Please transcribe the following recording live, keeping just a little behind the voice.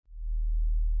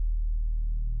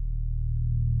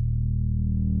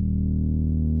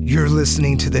You're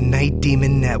listening to the Night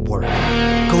Demon Network.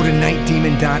 Go to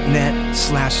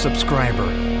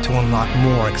nightdemon.net/subscriber to unlock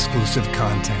more exclusive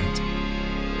content.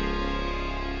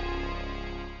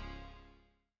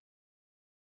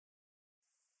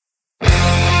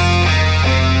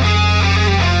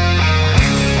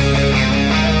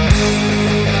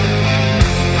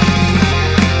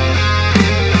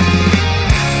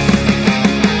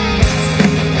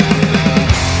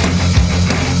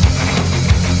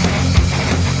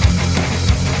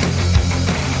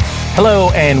 Hello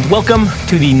and welcome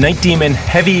to the Night Demon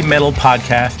Heavy Metal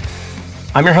Podcast.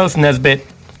 I'm your host, Nesbit.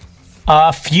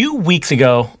 A few weeks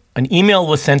ago, an email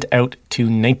was sent out to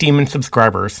Night Demon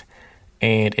subscribers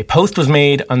and a post was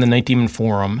made on the Night Demon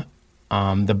forum.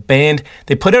 The band,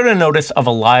 they put out a notice of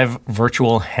a live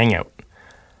virtual hangout.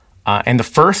 And the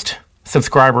first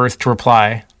subscribers to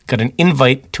reply got an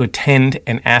invite to attend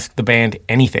and ask the band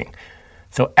anything.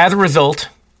 So as a result,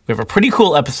 we have a pretty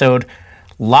cool episode.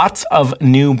 Lots of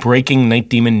new breaking Night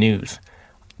Demon news.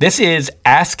 This is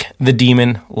Ask the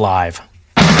Demon Live.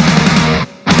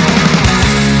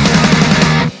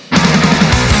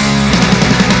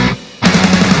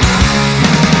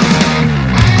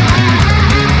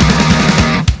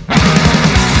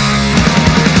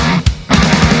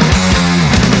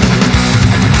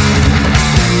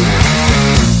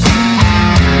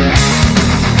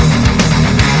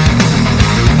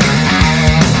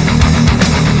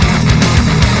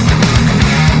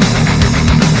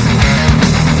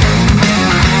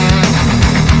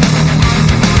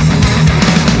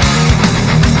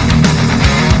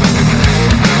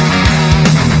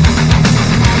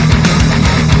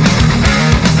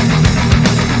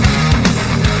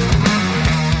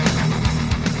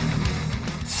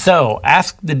 So,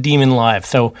 Ask the Demon Live.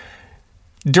 So,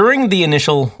 during the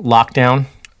initial lockdown,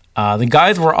 the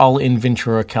guys were all in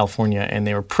Ventura, California, and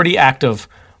they were pretty active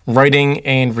writing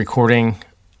and recording,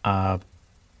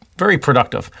 very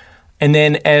productive. And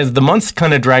then as the months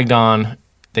kind of dragged on,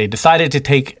 they decided to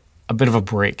take a bit of a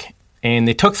break, and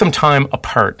they took some time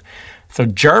apart. So,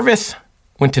 Jarvis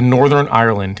went to Northern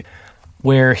Ireland,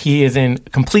 where he is in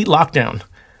complete lockdown.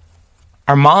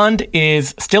 Armand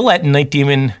is still at Night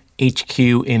Demon HQ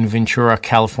in Ventura,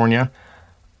 California,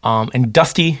 and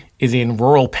Dusty is in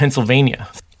rural Pennsylvania.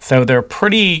 So they're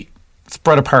pretty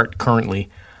spread apart currently.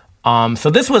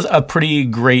 So this was a pretty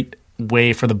great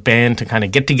way for the band to kind of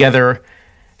get together,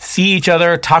 see each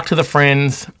other, talk to the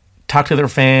friends, talk to their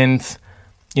fans,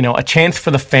 you know, a chance for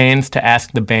the fans to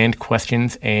ask the band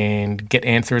questions and get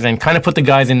answers and kind of put the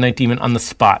guys in Night Demon on the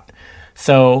spot.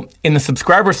 So in the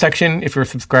subscriber section, if you're a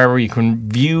subscriber, you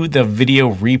can view the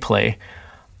video replay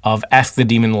of Ask the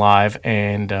Demon Live,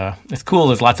 and it's cool.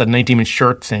 There's lots of Night Demon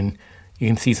shirts, and you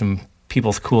can see some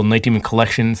people's cool Night Demon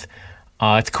collections.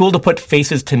 It's cool to put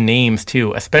faces to names,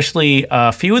 too, especially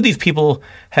a few of these people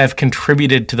have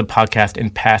contributed to the podcast in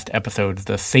past episodes.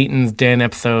 The Satan's Den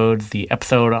episodes, the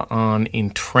episode on In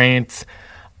Trance,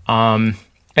 and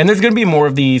there's going to be more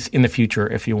of these in the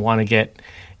future if you want to get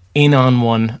in on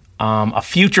one. A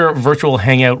future virtual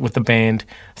hangout with the band.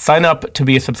 Sign up to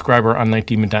be a subscriber on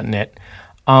nightdemon.net.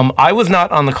 I was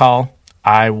not on the call.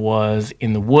 I was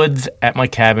in the woods at my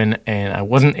cabin, and I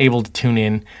wasn't able to tune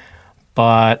in,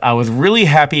 but I was really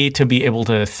happy to be able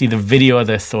to see the video of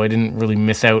this, so I didn't really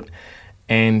miss out.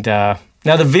 And now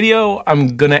the video,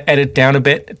 I'm going to edit down a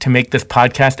bit to make this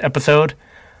podcast episode.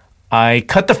 I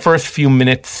cut the first few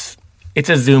minutes. It's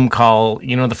a Zoom call.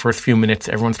 You know, the first few minutes,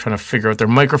 everyone's trying to figure out their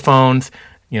microphones.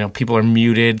 You know, people are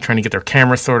muted, trying to get their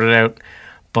camera sorted out.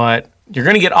 But you're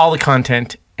going to get all the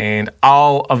content and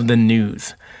all of the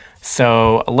news.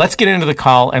 So let's get into the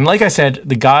call. And like I said,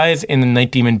 the guys in the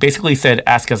Night Demon basically said,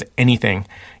 ask us anything.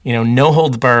 You know, no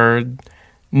holds barred,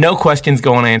 no questions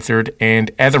go unanswered. And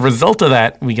as a result of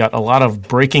that, we got a lot of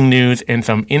breaking news and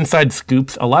some inside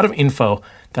scoops, a lot of info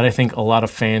that I think a lot of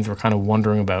fans were kind of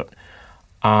wondering about.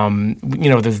 You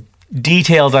know, there's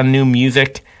details on new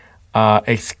music,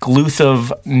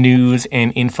 exclusive news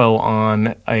and info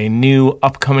on a new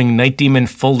upcoming Night Demon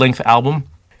full-length album.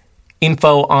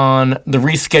 Info on the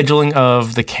rescheduling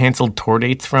of the canceled tour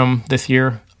dates from this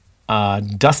year.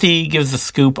 Dusty gives a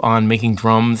scoop on making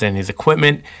drums and his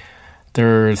equipment.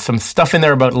 There's some stuff in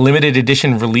there about limited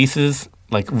edition releases,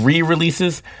 like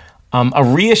re-releases. A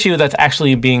reissue that's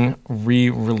actually being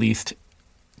re-released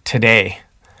today,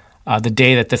 the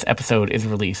day that this episode is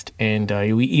released. And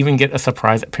we even get a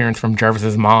surprise appearance from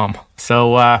Jarvis's mom.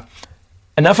 So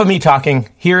enough of me talking.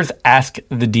 Here's Ask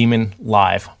the Demon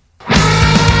Live.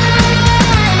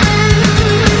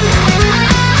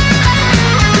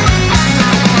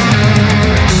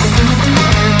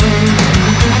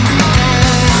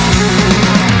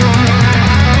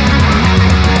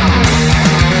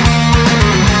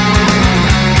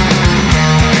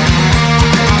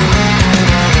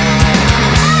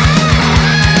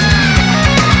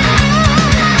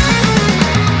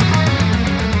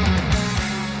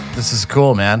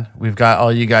 cool, man. We've got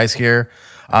all you guys here.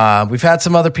 We've had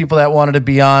some other people that wanted to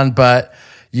be on, but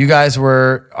you guys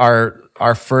were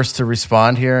our first to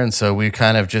respond here, and so we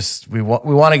kind of just we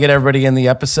want to get everybody in the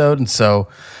episode, and so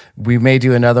we may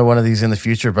do another one of these in the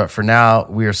future. But for now,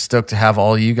 we are stoked to have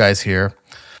all you guys here.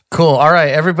 Cool. All right,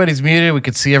 everybody's muted. We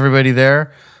could see everybody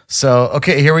there. So,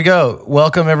 okay, here we go.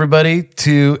 Welcome, everybody,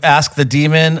 to Ask the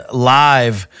Demon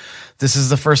Live. This is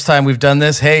the first time we've done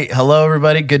this. Hey, hello,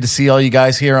 everybody. Good to see all you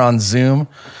guys here on Zoom.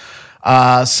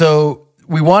 So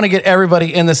we want to get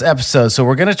everybody in this episode. So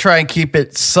we're going to try and keep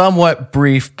it somewhat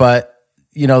brief, but,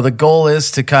 the goal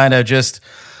is to kind of just,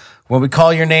 when we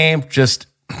call your name, just,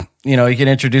 you can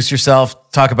introduce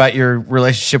yourself, talk about your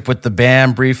relationship with the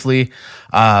band briefly.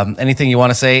 Anything you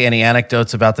want to say, any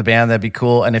anecdotes about the band, that'd be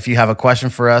cool. And if you have a question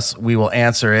for us, we will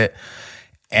answer it.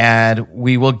 And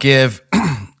we will give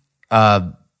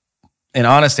an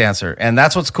honest answer. And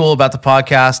that's what's cool about the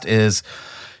podcast is,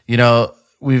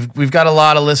 we've got a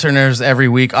lot of listeners every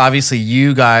week. Obviously,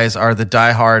 you guys are the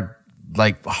diehard,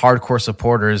 hardcore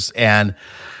supporters. And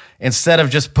instead of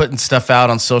just putting stuff out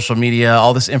on social media,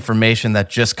 all this information that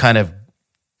just kind of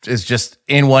is just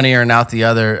in one ear and out the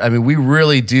other. I mean, we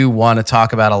really do want to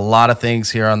talk about a lot of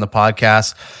things here on the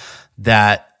podcast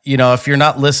that, if you're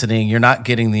not listening, you're not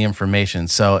getting the information.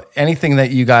 So anything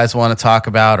that you guys want to talk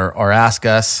about or ask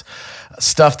us,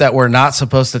 stuff that we're not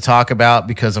supposed to talk about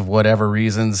because of whatever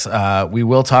reasons, we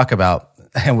will talk about,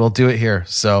 and we'll do it here.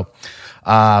 So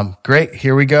great.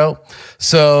 Here we go.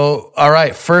 So, all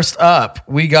right. First up,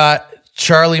 we got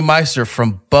Charlie Meister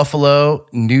from Buffalo,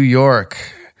 New York.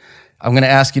 I'm going to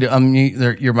ask you to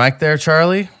unmute your mic there,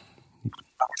 Charlie.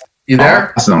 You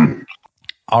there? Awesome.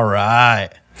 All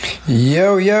right.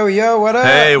 Yo, what up?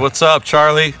 Hey, what's up,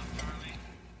 Charlie?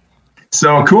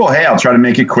 So cool. Hey, I'll try to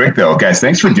make it quick, though. Guys,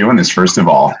 thanks for doing this, first of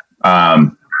all.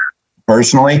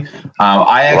 Personally,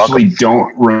 I actually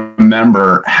don't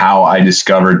remember how I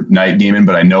discovered Night Demon,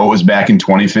 but I know it was back in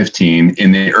 2015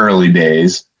 in the early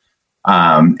days.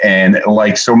 And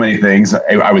like so many things,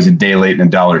 I was a day late and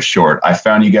a dollar short. I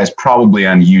found you guys probably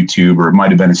on YouTube, or it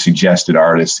might have been a suggested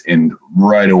artist. And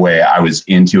right away I was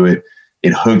into it.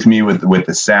 It hooked me with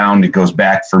the sound. It goes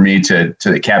back for me to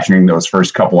capturing those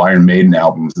first couple Iron Maiden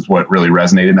albums is what really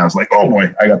resonated. And I was like, oh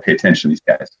boy, I got to pay attention to these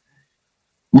guys.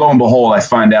 Lo and behold, I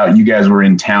find out you guys were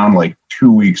in town like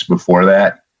 2 weeks before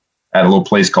that at a little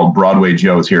place called Broadway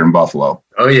Joe's here in Buffalo.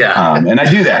 Oh, yeah. And I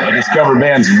do that. I discover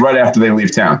bands right after they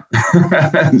leave town.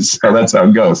 So that's how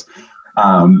it goes.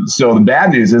 So the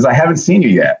bad news is I haven't seen you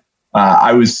yet.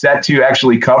 I was set to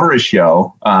actually cover a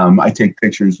show. I take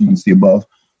pictures, you can see above.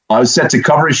 I was set to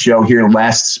cover a show here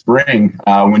last spring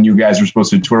when you guys were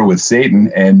supposed to tour with Satan,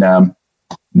 and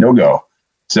no go.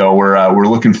 So we're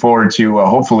looking forward to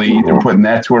hopefully either putting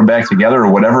that tour back together or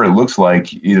whatever it looks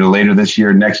like either later this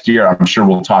year or next year. I'm sure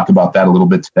we'll talk about that a little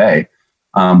bit today.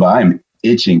 But I'm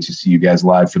itching to see you guys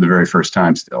live for the very first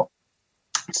time still.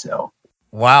 So,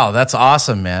 wow, that's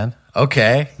awesome, man.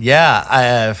 Okay,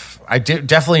 yeah, I do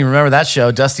definitely remember that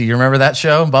show. Dusty, you remember that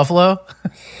show in Buffalo?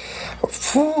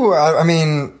 I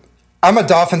mean, I'm a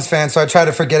Dolphins fan, so I try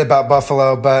to forget about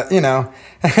Buffalo, but no,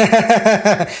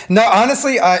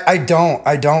 honestly, I don't,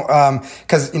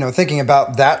 because thinking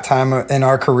about that time in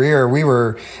our career, we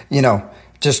were,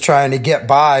 just trying to get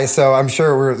by. So I'm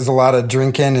sure there's a lot of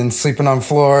drinking and sleeping on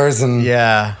floors and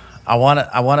yeah. I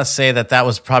want to say that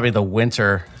was probably the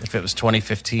winter. If it was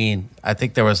 2015, I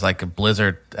think there was like a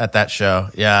blizzard at that show.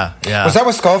 Yeah. Was that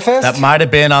with Skullfist? That might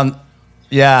have been on.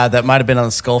 Yeah, that might have been on the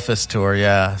Skullfist tour.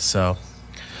 Yeah. So,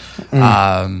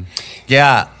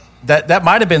 yeah, that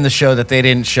might have been the show that they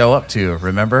didn't show up to.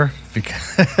 Remember,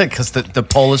 because the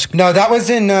Polish. No, that was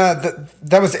in that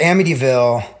was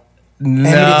Amityville.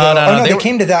 No, they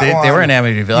came to that one. They were in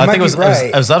Amityville. I think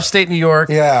it was upstate New York.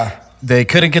 Yeah. They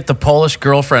couldn't get the Polish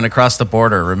girlfriend across the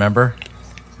border, remember?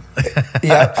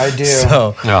 Yeah, I do.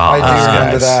 I do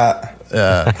remember that.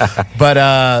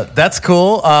 But that's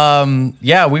cool.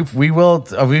 Yeah,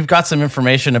 we've got some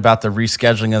information about the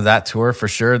rescheduling of that tour for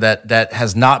sure that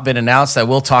has not been announced that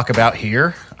we'll talk about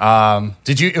here.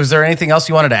 Was there anything else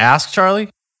you wanted to ask,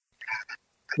 Charlie?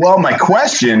 Well, my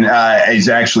question is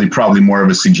actually probably more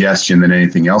of a suggestion than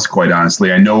anything else, quite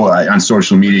honestly. I know on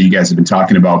social media you guys have been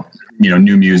talking about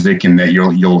new music and that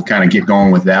you'll kind of get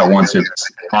going with that once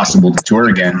it's possible to tour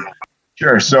again.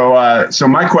 Sure. So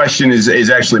my question is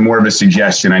actually more of a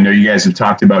suggestion. I know you guys have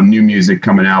talked about new music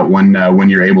coming out when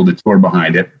you're able to tour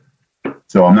behind it.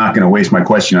 So I'm not going to waste my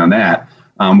question on that.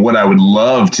 What I would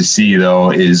love to see,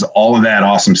 though, is all of that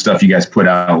awesome stuff you guys put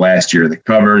out last year, the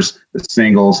covers, the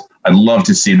singles. I'd love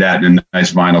to see that in a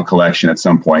nice vinyl collection at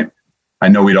some point. I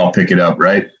know we'd all pick it up,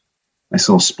 right? Nice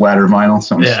little splatter vinyl,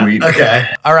 something sweet.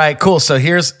 Okay. All right, cool. So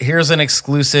here's an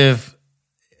exclusive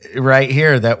right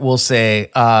here that we'll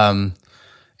say, and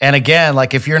again,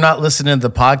 like if you're not listening to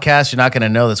the podcast, you're not going to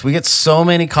know this. We get so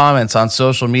many comments on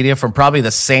social media from probably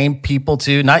the same people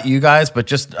too, not you guys, but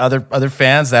just other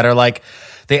fans that are like,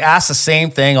 they ask the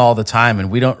same thing all the time and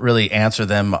we don't really answer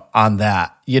them on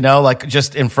that, like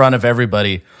just in front of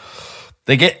everybody.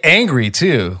 They get angry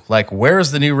too. Like,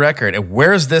 where's the new record? And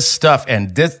where's this stuff?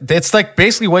 And it's like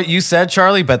basically what you said,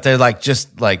 Charlie, but they're like,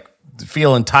 just like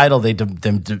feel entitled. They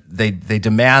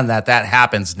demand that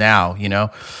happens now,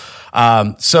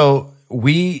 So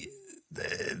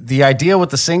the idea with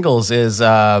the singles is,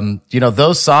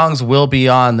 those songs will be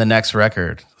on the next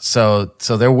record. So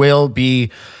there will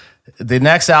be, the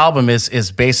next album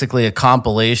is basically a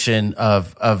compilation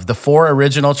of the 4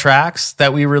 original tracks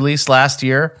that we released last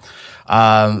year.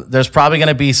 There's probably going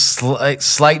to be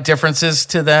slight differences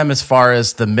to them as far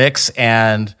as the mix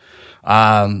and,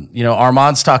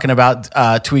 Armand's talking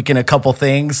about tweaking a couple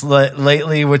things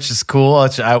lately, which is cool,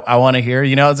 which I want to hear.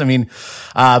 Those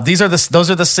are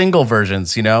the single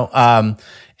versions. And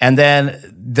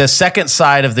then the second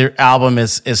side of the album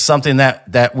is something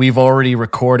that we've already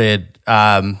recorded.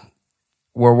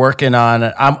 We're working on.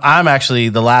 I'm actually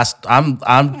the last. I'm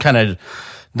kind of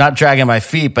not dragging my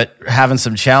feet, but having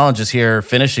some challenges here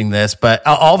finishing this. But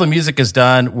all the music is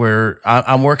done.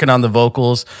 I'm working on the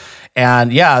vocals.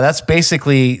 And yeah, that's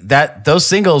basically that. Those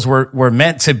singles were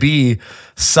meant to be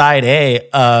side A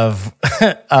of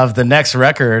the next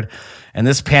record, and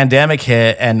this pandemic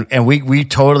hit, and we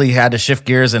totally had to shift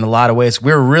gears in a lot of ways.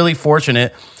 We were really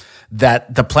fortunate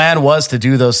that the plan was to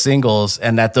do those singles,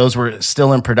 and that those were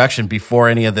still in production before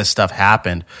any of this stuff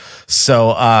happened.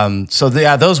 So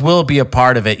those will be a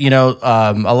part of it.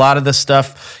 A lot of the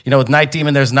stuff, with Night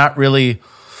Demon, there's not really.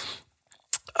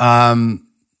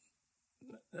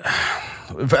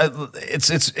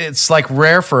 It's like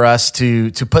rare for us to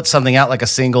put something out like a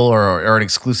single or an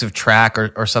exclusive track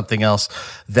or something else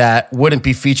that wouldn't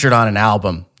be featured on an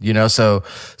album, so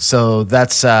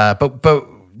that's but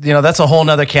that's a whole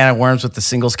nother can of worms with the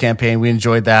singles campaign. We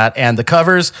enjoyed that. And the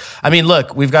covers,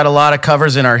 look, we've got a lot of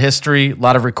covers in our history, a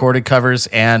lot of recorded covers,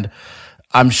 and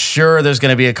I'm sure there's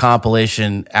going to be a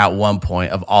compilation at one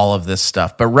point of all of this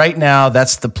stuff. But right now,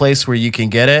 that's the place where you can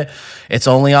get it. It's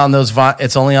only on those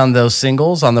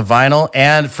singles on the vinyl.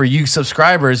 And for you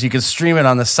subscribers, you can stream it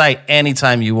on the site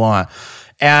anytime you want.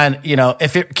 And,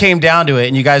 if it came down to it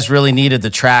and you guys really needed the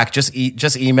track, just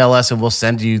email us and we'll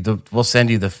send you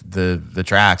the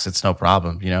tracks. It's no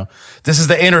problem. This is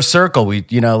the inner circle. We,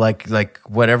 like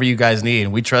whatever you guys need,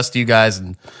 and we trust you guys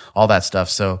and all that stuff.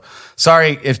 So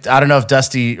sorry I don't know if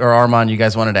Dusty or Armand, you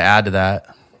guys wanted to add to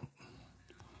that.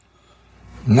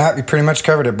 No, you pretty much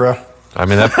covered it, bro.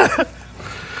 That.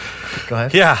 Go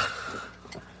ahead. Yeah.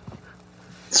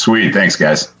 Sweet. Thanks,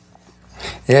 guys.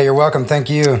 Yeah, you're welcome.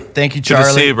 Thank you. Thank you, Charlie. Good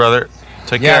to see you, brother.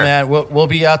 Take care. Yeah, man. We'll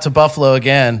be out to Buffalo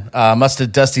again. Much to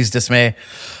Dusty's dismay.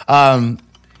 So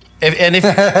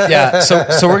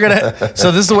we're gonna.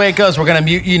 So this is the way it goes. We're gonna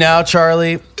mute you now,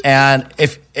 Charlie. And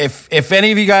if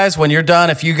any of you guys, when you're done,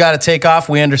 if you got to take off,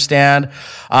 we understand.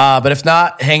 But if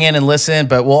not, hang in and listen.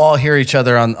 But we'll all hear each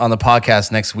other on the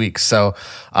podcast next week. So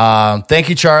thank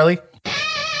you, Charlie.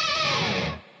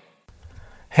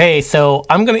 Hey, so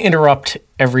I'm going to interrupt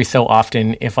every so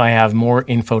often if I have more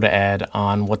info to add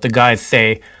on what the guys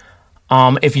say.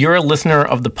 If you're a listener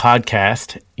of the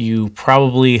podcast, you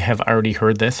probably have already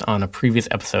heard this on a previous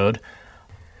episode.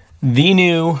 The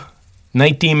new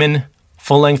Night Demon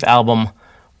full-length album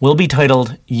will be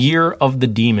titled Year of the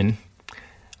Demon.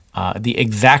 The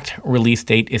exact release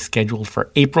date is scheduled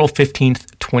for April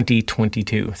 15th,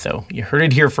 2022. So you heard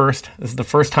it here first. This is the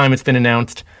first time it's been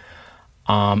announced.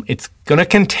 It's going to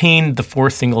contain the 4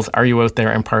 singles, Are You Out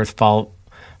There, Empire's Fall,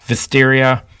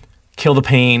 Visteria, Kill the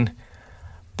Pain,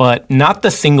 but not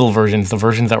the single versions, the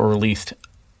versions that were released.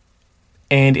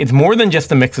 And it's more than just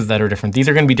the mixes that are different. These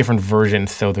are going to be different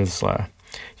versions. So there's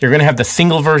you're going to have the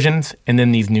single versions and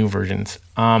then these new versions.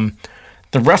 The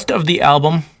rest of the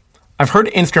album, I've heard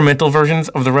instrumental versions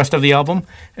of the rest of the album.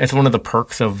 It's one of the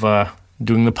perks of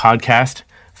doing the podcast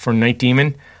for Night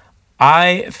Demon.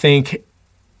 I think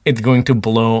it's going to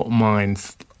blow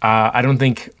minds. I've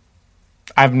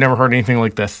never heard anything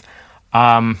like this.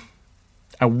 I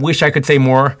wish I could say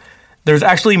more. There's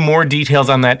actually more details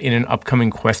on that in an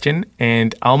upcoming question,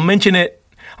 and I'll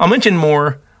mention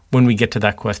more when we get to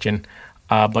that question.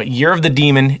 But Year of the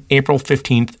Demon, April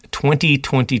 15th,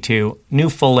 2022, new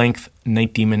full-length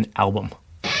Night Demon album.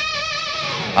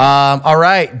 All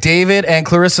right, David and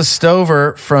Clarissa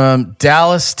Stover from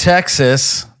Dallas,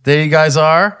 Texas. There you guys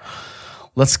are.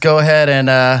 let's go ahead and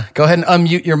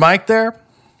unmute your mic there.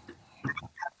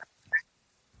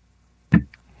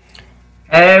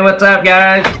 Hey, what's up,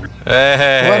 guys?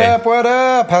 Hey. What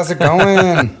up? How's it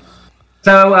going?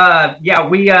 So,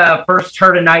 we first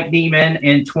heard of Night Demon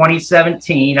in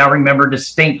 2017. I remember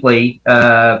distinctly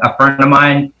a friend of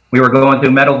mine, we were going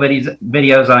through metal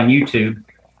videos on YouTube.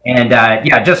 And,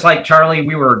 just like Charlie,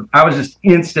 I was just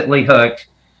instantly hooked.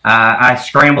 I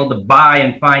scrambled to buy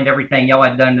and find everything y'all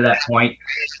had done to that point.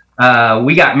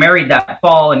 We got married that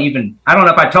fall, and even, I don't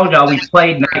know if I told y'all, we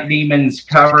played Night Demon's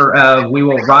cover of We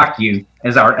Will Rock You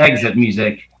as our exit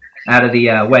music out of the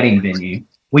wedding venue.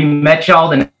 We met y'all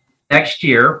the next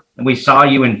year, and we saw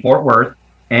you in Fort Worth,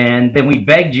 and then we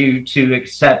begged you to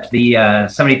accept the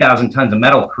 70,000 Tons of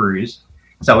Metal cruise.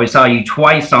 So we saw you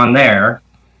twice on there,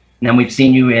 and then we've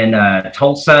seen you in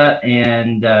Tulsa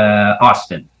and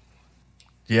Austin.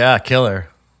 Yeah, killer.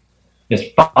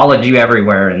 Just followed you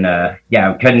everywhere, and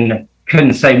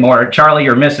couldn't say more. Charlie,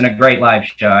 you're missing a great live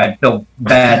show. I feel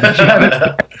bad that you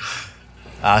haven't.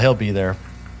 He'll be there.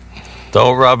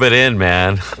 Don't rub it in,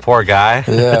 man. Poor guy.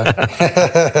 Yeah.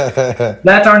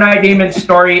 That's our Night Demon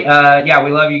story. We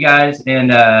love you guys.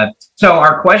 And so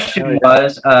our question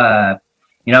was,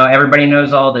 everybody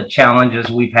knows all the challenges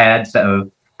we've had.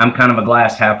 So I'm kind of a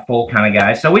glass half full kind of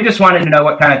guy. So we just wanted to know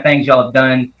what kind of things y'all have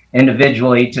done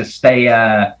individually to stay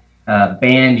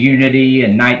band unity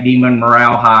and Night Demon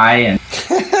morale high. And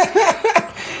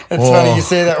It's funny you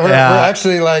say that. We're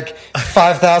actually like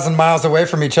 5,000 miles away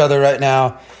from each other right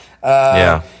now.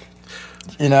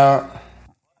 You know.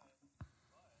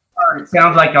 It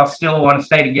sounds like y'all still want to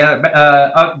stay together.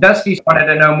 But Dusty wanted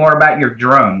to know more about your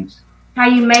drums. How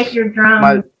you make your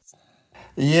drums.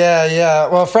 Yeah.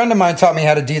 Well, a friend of mine taught me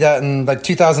how to do that in like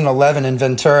 2011 in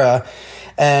Ventura.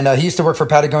 And he used to work for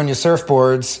Patagonia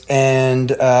Surfboards,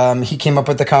 and he came up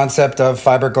with the concept of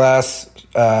fiberglass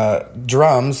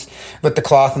drums with the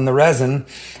cloth and the resin.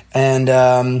 And,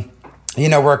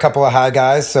 we're a couple of high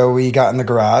guys, so we got in the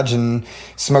garage and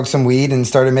smoked some weed and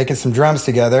started making some drums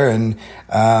together. And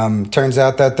turns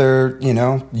out that they're,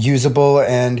 usable.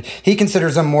 And he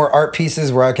considers them more art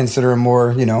pieces, where I consider them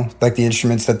more, like the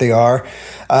instruments that they are.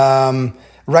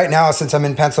 Right now, since I'm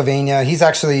in Pennsylvania, he's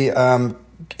actually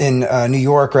in New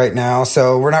York right now,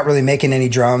 so we're not really making any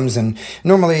drums, and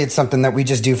normally it's something that we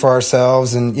just do for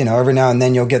ourselves, and every now and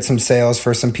then you'll get some sales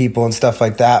for some people and stuff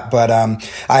like that. But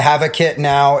I have a kit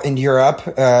now in Europe.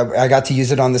 I got to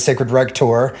use it on the Sacred Reich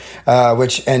tour,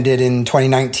 which ended in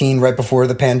 2019 right before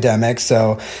the pandemic.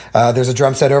 So there's a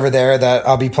drum set over there that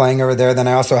I'll be playing over there. Then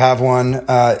I also have one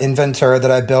in Ventura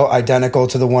that I built identical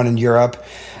to the one in Europe.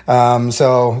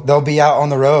 So they'll be out on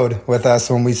the road with us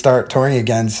when we start touring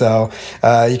again. So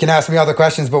you can ask me all the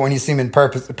questions, but when you see them in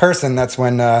person, that's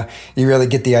when you really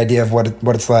get the idea of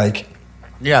what it's like.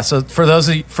 Yeah. So for those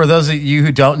of you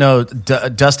who don't know,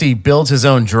 Dusty builds his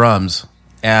own drums,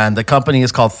 and the company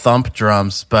is called Thump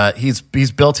Drums. But he's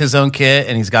built his own kit,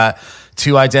 and he's got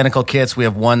 2 identical kits. We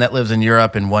have one that lives in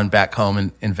Europe and one back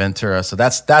home in Ventura. So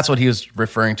that's what he was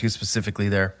referring to specifically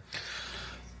there.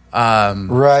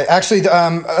 Right. Actually,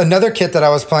 another kit that I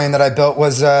was playing that I built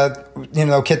was, a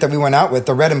kit that we went out with,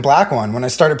 the red and black one. When I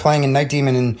started playing in Night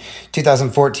Demon in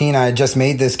 2014, I had just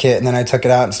made this kit, and then I took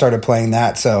it out and started playing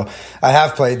that. So I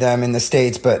have played them in the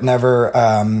States, but never...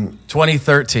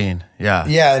 2013, yeah.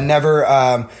 Yeah, never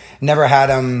had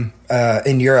them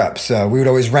in Europe. So we would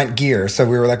always rent gear. So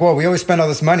we were like, well, we always spend all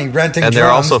this money renting and drums.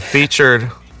 They're also featured...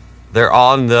 They're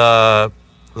on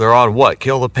what?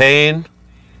 Kill the Pain...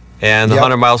 And the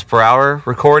 100 miles per hour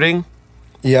recording.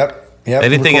 Yep.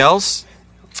 Anything else?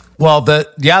 Well, the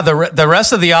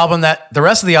rest of the album that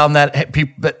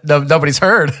nobody's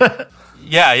heard.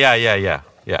 Yeah.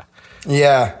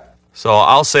 Yeah. So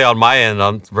I'll say on my end,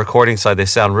 on the recording side, they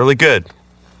sound really good.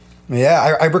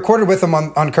 Yeah, I recorded with them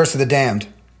on Curse of the Damned,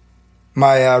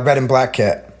 my red and black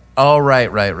kit. Oh,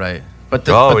 right. But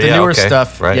the newer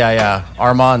stuff, right. Yeah.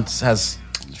 Armand has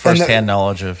firsthand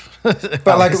knowledge of.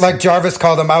 But like Jarvis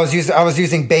called them, I was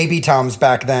using baby toms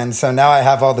back then, so now I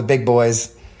have all the big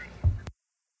boys.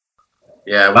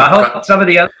 Yeah, well, I hope some of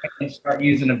the other guys start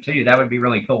using them too. That would be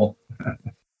really cool.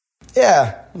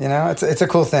 Yeah, it's a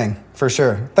cool thing for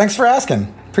sure. Thanks for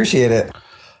asking. Appreciate it.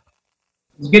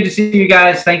 It's good to see you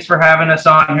guys. Thanks for having us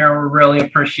on here. We really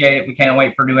appreciate it. We can't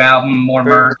wait for new album, more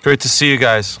merch. Great to see you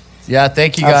guys. Yeah,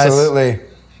 thank you guys. Absolutely.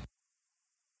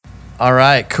 All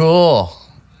right, cool.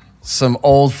 some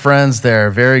old friends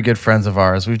there, very good friends of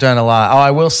ours. We've done a lot. Oh,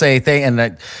 I will say,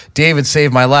 David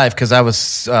saved my life because I was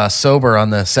sober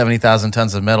on the 70,000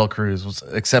 tons of metal cruise.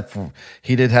 Except for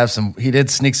he did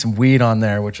sneak some weed on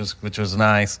there, which was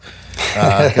nice.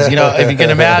 Because if you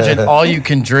can imagine, all you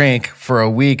can drink for a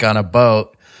week on a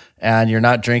boat, and you're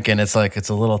not drinking, it's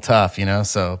a little tough,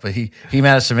 So, but he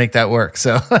managed to make that work.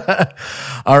 So,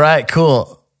 all right,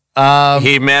 cool.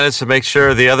 He managed to make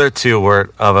sure the other two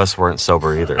of us weren't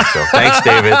sober either. So thanks,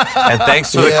 David, and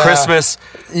thanks for the Christmas.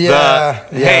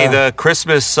 The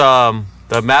Christmas,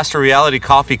 the Master Reality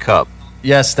coffee cup.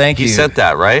 Yes, thank you. He sent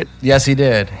that, right? Yes, he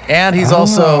did, and he's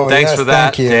also thanks for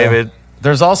that, David.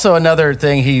 There's also another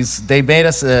thing. They made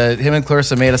us. Him and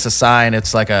Clarissa made us a sign.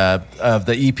 It's like of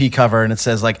the EP cover, and it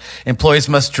says employees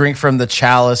must drink from the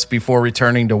chalice before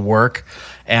returning to work.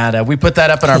 And we put that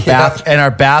up in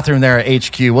our bathroom there at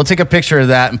HQ. We'll take a picture of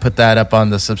that and put that up on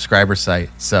the subscriber site.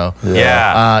 So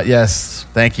yes,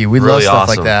 thank you. We love stuff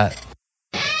like that.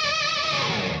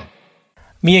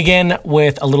 Me again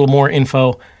with a little more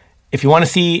info. If you want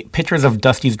to see pictures of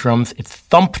Dusty's drums, it's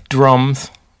Thump Drums,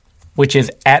 which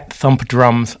is at Thump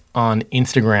Drums on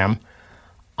Instagram.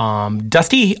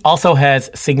 Dusty also has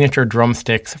signature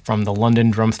drumsticks from the London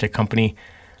Drumstick Company.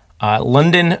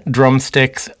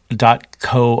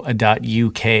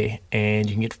 londondrumsticks.co.uk, and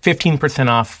you can get 15%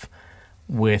 off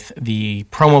with the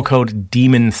promo code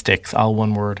DemonSticks, all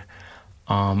one word.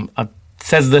 It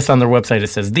says this on their website. It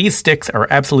says, these sticks are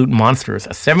absolute monsters.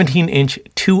 A 17-inch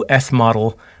 2S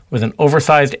model with an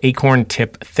oversized acorn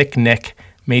tip, thick neck,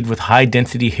 made with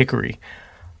high-density hickory.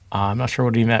 I'm not sure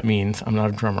what even that means. I'm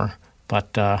not a drummer,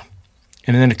 but...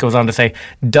 And then it goes on to say,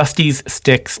 Dusty's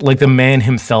sticks, like the man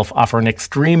himself, offer an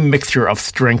extreme mixture of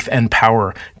strength and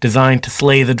power, designed to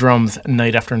slay the drums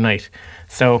night after night.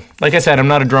 So, like I said, I'm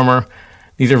not a drummer.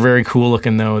 These are very cool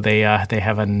looking, though. They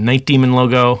have a Night Demon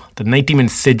logo, the Night Demon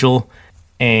sigil,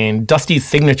 and Dusty's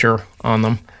signature on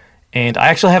them. And I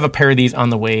actually have a pair of these on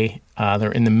the way.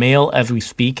 They're in the mail as we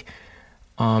speak.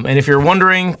 And if you're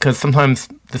wondering, because sometimes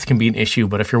this can be an issue,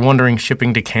 but if you're wondering,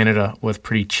 shipping to Canada was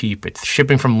pretty cheap. It's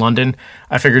shipping from London.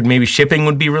 I figured maybe shipping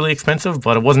would be really expensive,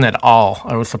 but it wasn't at all.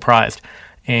 I was surprised.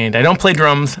 And I don't play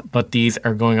drums, but these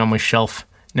are going on my shelf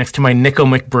next to my Nico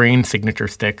McBrain signature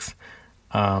sticks.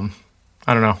 I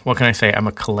don't know. What can I say? I'm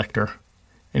a collector.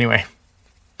 Anyway.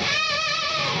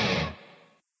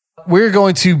 We're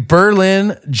going to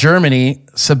Berlin, Germany.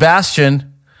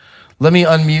 Sebastian, let me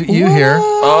unmute you here.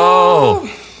 Oh.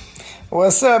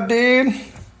 What's up, dude?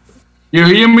 You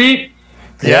hear me?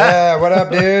 Yeah, what up,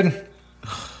 dude?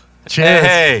 Cheers.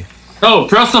 Hey. So,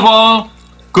 first of all,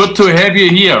 good to have you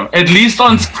here. At least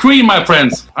on screen, my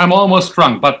friends. I'm almost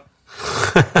drunk, but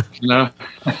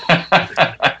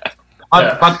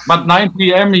But 9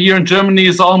 p.m. here in Germany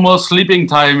is almost sleeping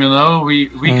time, We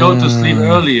go to sleep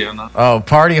early, Oh,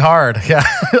 party hard. Yeah.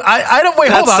 I don't wait,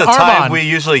 That's hold on. the Armand. time we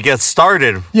usually get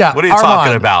started. Yeah, What are you Armand.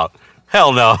 talking about?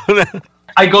 Hell no.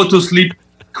 I go to sleep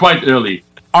quite early.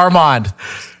 Armand,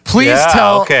 please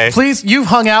please, you've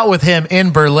hung out with him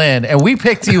in Berlin, and we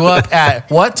picked you up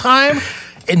at what time?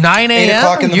 At 9 a.m.? 8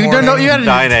 o'clock in the morning. Don't know, you had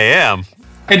 9 a.m.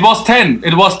 It was 10.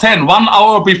 1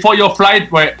 hour before your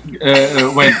flight went.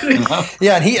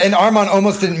 Yeah, and Armand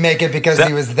almost didn't make it because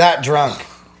he was that drunk.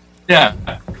 Yeah.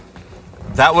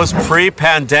 That was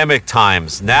pre-pandemic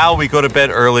times. Now we go to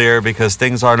bed earlier because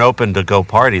things aren't open to go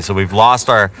party. So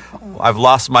I've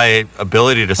lost my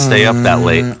ability to stay up that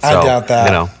late. So, I doubt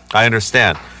that. I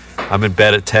understand. I'm in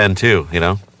bed at 10 too,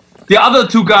 The other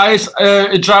two guys,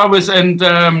 Jarvis and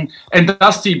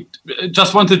Dusty,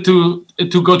 just wanted to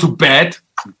go to bed,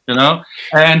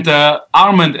 And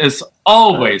Armand is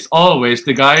always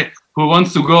the guy who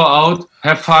wants to go out,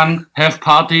 have fun, have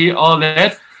party, all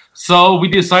that. So we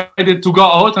decided to go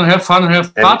out and have fun and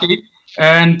have party.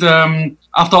 And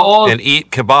after all... And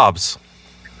eat kebabs.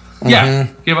 Yeah,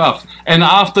 kebabs. And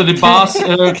after the bars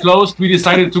closed, we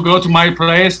decided to go to my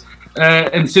place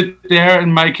and sit there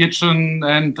in my kitchen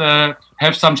and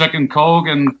have some Jack and Coke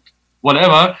and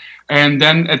whatever. And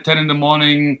then at 10 in the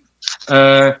morning,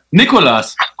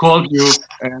 Nicholas called you.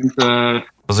 And it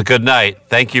was a good night.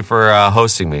 Thank you for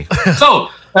hosting me. So,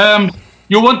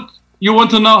 you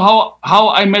want to know how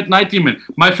I met Night Demon?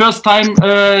 My first time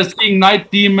seeing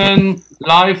Night Demon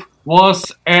live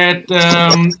was at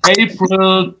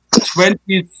April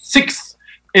 26th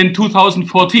in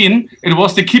 2014. It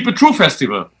was the Keep It True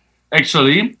Festival,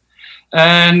 actually.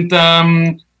 And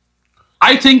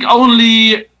I think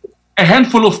only a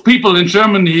handful of people in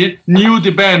Germany knew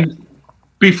the band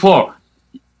before.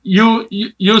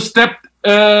 You stepped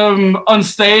on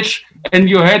stage and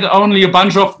you had only a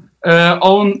bunch of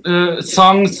own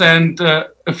songs and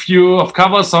a few of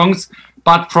cover songs,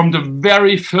 but from the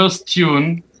very first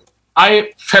tune,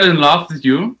 I fell in love with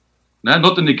you.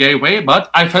 Not in a gay way, but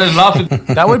I fell in love with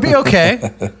That would be okay.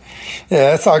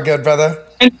 Yeah, it's all good, brother.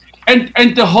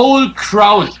 And the whole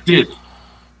crowd did.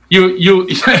 You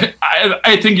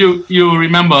I think you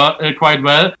remember quite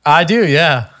well. I do,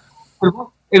 yeah.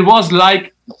 It was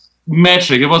like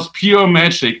magic. It was pure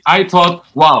magic. I thought,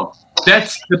 wow,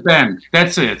 that's the band.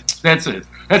 That's it.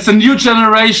 That's a new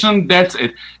generation. That's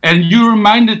it. And you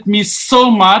reminded me so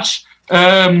much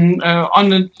on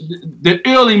the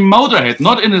early Motorhead,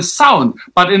 not in the sound,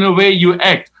 but in the way you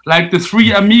act, like the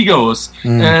Three Amigos,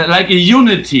 like a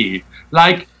unity,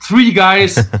 like three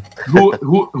guys who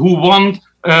want,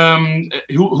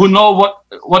 who know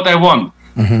what they want.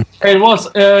 Mm-hmm. It was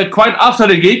quite after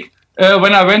the gig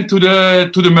when I went to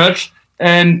the merch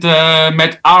and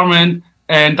met Armin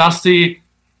and Dusty,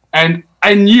 and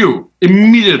I knew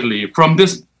immediately from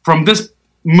this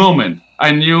moment,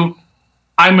 I knew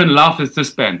I'm in love with this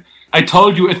band. I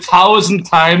told you 1,000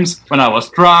 times when I was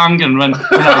drunk and when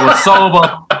I was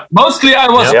sober. Mostly I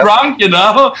was drunk, you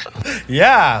know.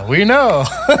 Yeah, we know.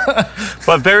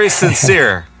 But very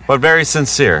sincere.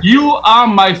 You are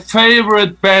my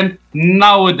favorite band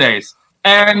nowadays.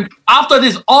 And after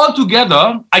this all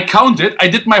together, I counted. I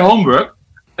did my homework.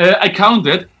 I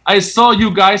counted. I saw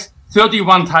you guys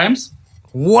 31 times.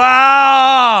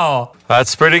 Wow.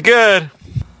 That's pretty good.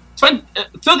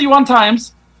 31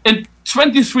 times in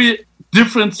 23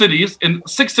 different cities in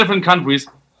 6 different countries.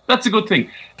 That's a good thing.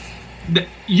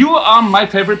 You are my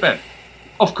favorite band,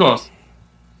 of course.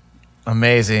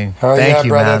 Amazing. Oh, Thank you,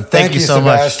 brother. man. Thank you so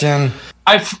Sebastian.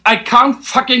 much. I can't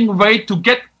fucking wait to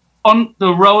get on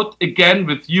the road again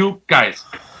with you guys.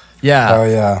 Yeah. Oh,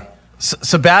 yeah.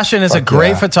 Sebastian is a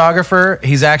great photographer.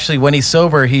 He's actually, when he's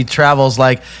sober, he travels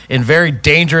like in very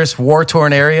dangerous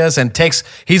war-torn areas and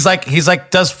he's like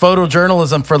does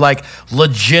photojournalism for like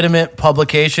legitimate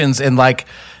publications, and like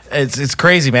it's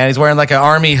crazy, man. He's wearing like an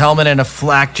army helmet and a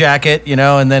flak jacket, you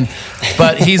know, and then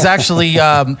but he's actually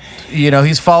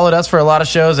he's followed us for a lot of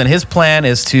shows, and his plan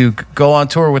is to go on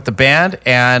tour with the band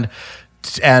and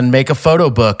make a photo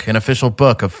book, an official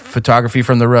book of photography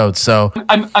from the road. So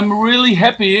I'm really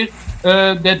happy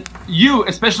that you,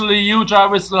 especially you,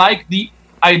 Jarvis, like the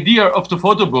idea of the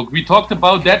photo book. We talked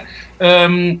about that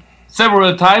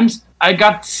several times. I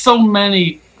got so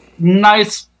many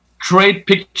nice, great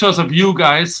pictures of you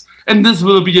guys, and this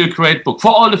will be a great book for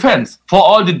all the fans, for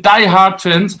all the diehard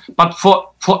fans, but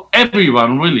for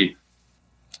everyone, really.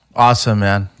 Awesome,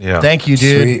 man. Yeah. Thank you,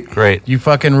 dude. Sweet. Great. You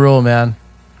fucking rule, man.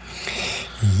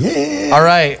 Yeah. All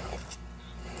right.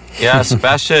 Yeah,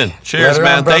 Sebastian. Cheers, Right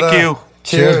man. on, brother. Thank you.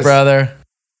 Cheers, brother.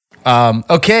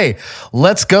 Okay,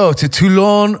 let's go to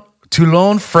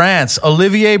Toulon, France.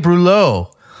 Olivier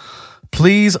Brulot,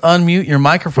 please unmute your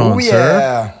microphone,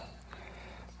 sir.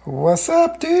 What's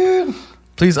up, dude?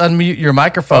 Please unmute your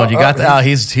microphone. You got that? Oh,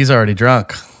 he's already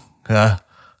drunk. Hi,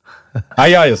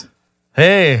 guys.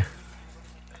 Hey.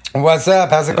 What's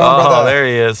up? How's it going, brother? Oh, there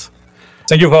he is.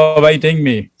 Thank you for inviting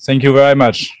me. Thank you very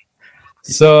much.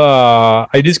 So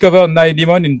I discovered Night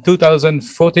Demon in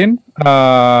 2014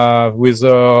 with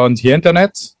on the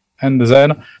internet, and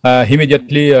then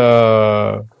immediately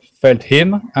felt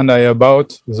in, and I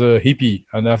bought the EP,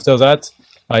 and after that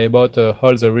I bought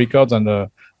all the records, and I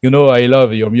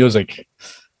love your music.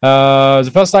 The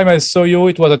first time I saw you,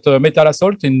 it was at Metal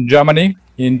Assault in Germany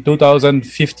in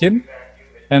 2015.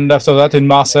 And after that, in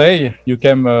Marseille, you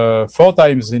came 4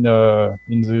 times in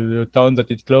the town that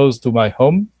is close to my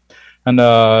home. And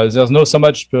there's not so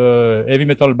much heavy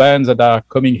metal bands that are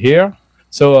coming here.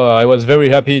 So I was very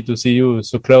happy to see you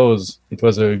so close. It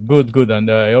was a good.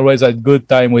 And I always had good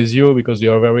time with you because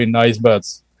you're very nice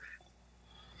buds.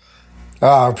 Oh,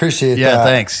 I appreciate that. Yeah,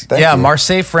 thanks. Thank you.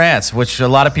 Marseille, France, which a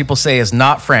lot of people say is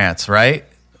not France, right?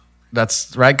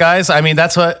 That's right, guys? I mean,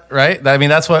 that's what, right? I mean,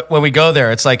 that's what, when we go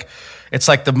there, it's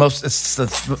the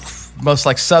most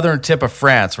like southern tip of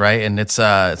France, right? And it's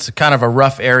kind of a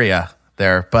rough area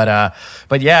there, but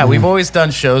yeah, we've always done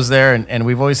shows there, and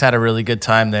we've always had a really good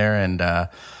time there, and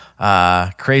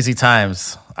crazy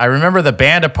times. I remember the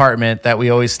band apartment that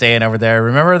we always stay in over there.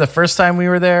 Remember the first time we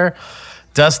were there,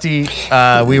 Dusty?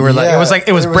 We were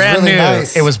it was brand really new.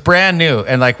 nice. It was brand new,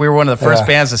 and like we were one of the first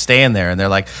bands to stay in there, and they're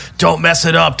like, "Don't mess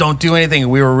it up, don't do anything."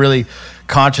 And we were really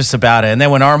conscious about it. And then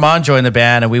when Armand joined the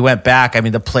band and we went back, I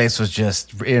mean, the place was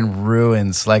just in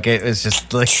ruins. Like it was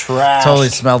just like trash. Totally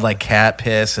smelled like cat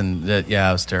piss, and it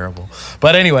was terrible.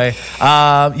 But anyway,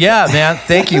 man,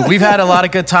 thank you. We've had a lot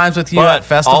of good times with you at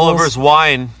festivals. Oliver's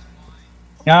wine.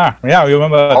 Yeah, you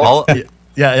remember.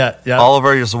 Yeah.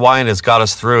 Oliver's wine has got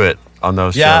us through it. on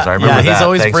those shows. I remember that. He's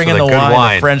always Thanks bringing for the good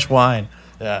wine, the French wine.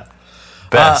 Yeah.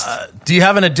 Best. Do you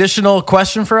have an additional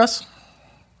question for us?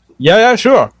 Yeah,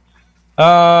 sure.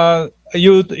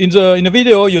 You in the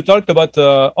video you talked about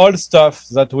all stuff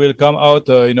that will come out,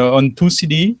 on 2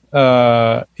 CD.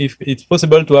 If it's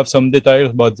possible to have some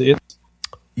details about it.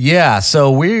 Yeah.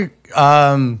 So we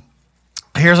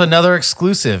here's another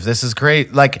exclusive. This is great.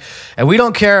 And we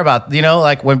don't care about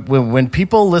when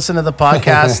people listen to the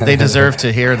podcast, they deserve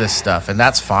to hear this stuff, and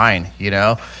that's fine.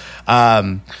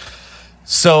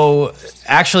 So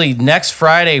actually, next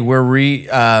Friday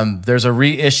there's a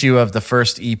reissue of the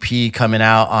first EP coming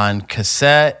out on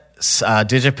cassette,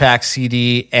 Digipack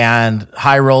CD, and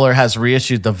High Roller has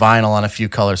reissued the vinyl on a few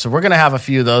colors. So we're going to have a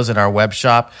few of those in our web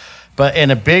shop. But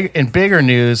in bigger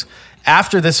news,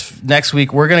 after this next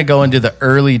week, we're going to go into the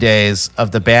early days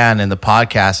of the band and the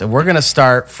podcast, and we're going to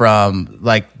start from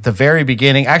the very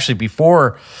beginning. Actually,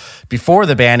 before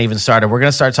the band even started, we're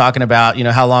going to start talking about,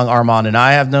 how long Armand and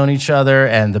I have known each other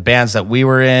and the bands that we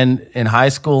were in high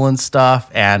school and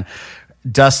stuff. And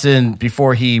Dustin,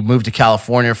 before he moved to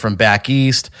California from back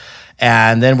east.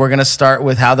 And then we're going to start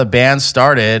with how the band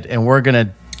started. And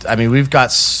we've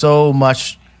got so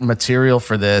much material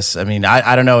for this.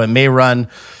 I don't know, it may run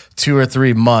 2 or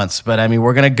 3 months, but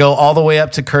we're going to go all the way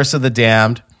up to Curse of the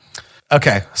Damned.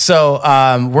 Okay. So,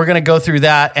 we're going to go through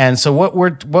that. And so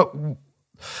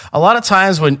a lot of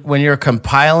times when you're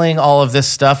compiling all of this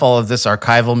stuff, all of this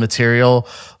archival material,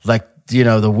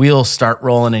 the wheels start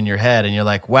rolling in your head and you're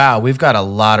like, wow, we've got a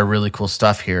lot of really cool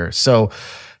stuff here. So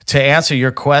to answer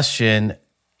your question,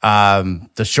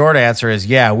 the short answer is,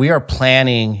 yeah, we are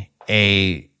planning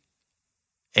the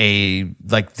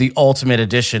ultimate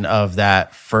edition of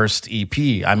that first EP.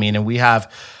 And we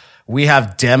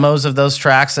have demos of those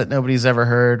tracks that nobody's ever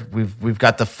heard. We've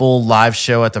got the full live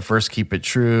show at the first Keep It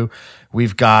True.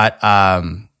 We've got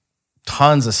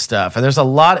tons of stuff, and there's a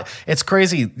lot. It's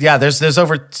crazy. Yeah, there's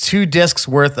over 2 discs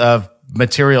worth of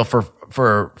material for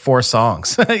 4 songs.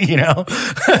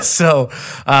 So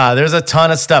there's a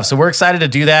ton of stuff. So we're excited to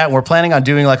do that. We're planning on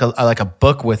doing like a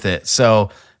book with it. So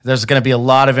there's going to be a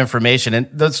lot of information. And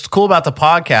what's cool about the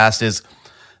podcast is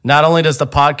not only does the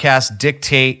podcast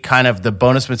dictate kind of the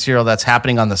bonus material that's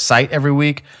happening on the site every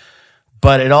week,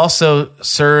 but it also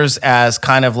serves as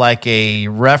kind of like a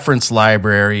reference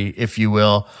library, if you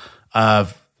will,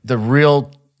 of the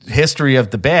real history of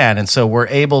the band. And so we're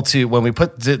able to, when we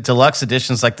put deluxe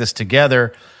editions like this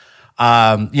together,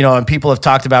 and people have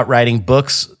talked about writing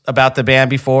books about the band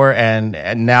before and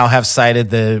now have cited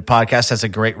the podcast as a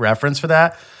great reference for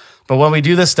that. But when we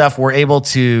do this stuff, we're able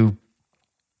to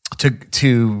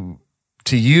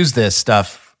use this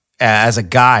stuff as a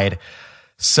guide.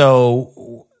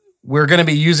 So we're going to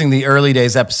be using the early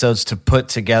days episodes to put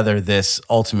together this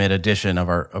ultimate edition of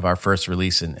our first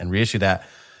release and reissue that.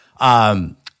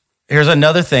 Here's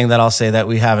another thing that I'll say that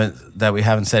we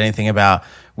haven't said anything about.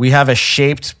 We have a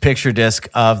shaped picture disc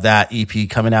of that EP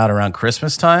coming out around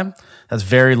Christmas time. That's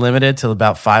very limited to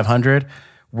about 500.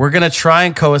 We're going to try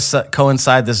and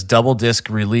coincide this double disc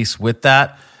release with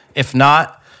that. If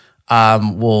not,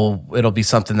 it'll be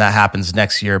something that happens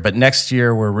next year. But next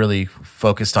year, we're really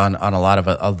focused on a lot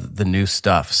of the new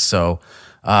stuff. So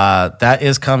that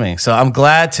is coming. So I'm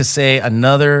glad to say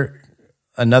another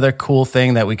cool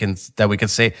thing that we can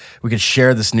say. We can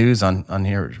share this news on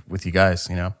here with you guys.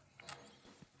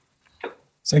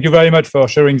 Thank you very much for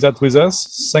sharing that with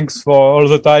us. Thanks for all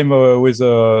the time with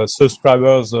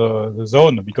subscribers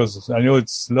zone, because I know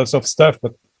it's lots of stuff,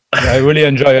 but I really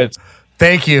enjoy it.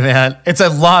 Thank you, man. It's a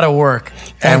lot of work,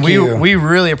 and we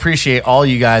really appreciate all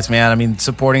you guys, man. I mean,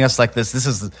 supporting us like this. This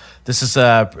is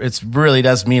it really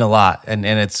does mean a lot, and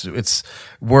it's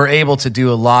we're able to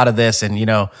do a lot of this. And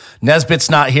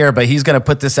Nesbitt's not here, but he's going to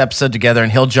put this episode together,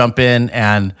 and he'll jump in.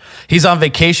 And he's on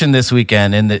vacation this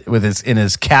weekend in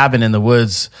his cabin in the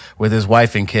woods with his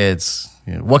wife and kids.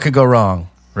 What could go wrong,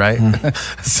 right?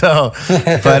 So,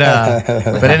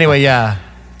 but anyway, yeah.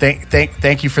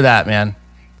 Thank you for that, man.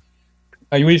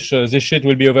 I wish this shit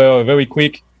will be over very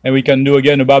quick and we can do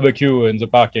again a barbecue in the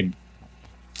parking.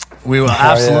 We will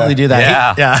absolutely do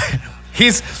that. Yeah.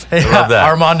 He's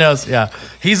Armand knows. Yeah.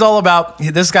 He's all about,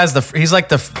 this guy's he's like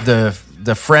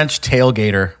the French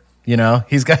tailgater,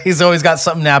 he's always got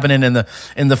something happening in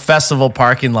the festival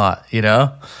parking lot,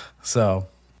 So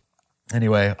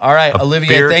anyway, all right, Olivier,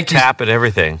 beer thank you. Tap and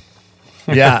everything.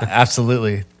 Yeah,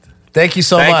 absolutely. Thank you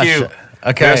so much. Thank you.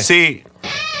 Okay. Merci.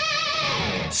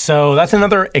 So that's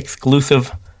another exclusive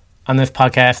on this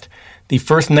podcast. The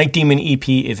first Night Demon EP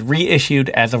is reissued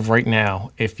as of right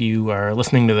now. If you are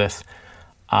listening to this,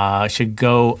 should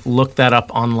go look that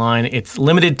up online. It's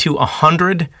limited to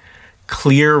 100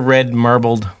 clear red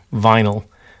marbled vinyl,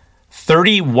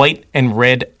 30 white and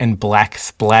red and black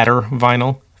splatter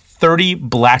vinyl, 30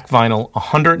 black vinyl,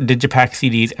 100 Digipack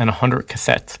CDs, and 100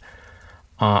 cassettes.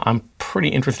 I'm pretty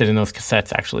interested in those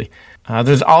cassettes, actually.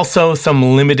 There's also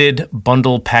some limited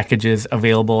bundle packages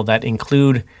available that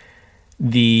include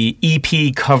the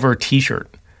EP cover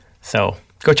t-shirt. So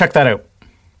go check that out.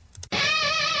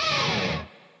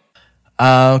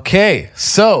 Okay,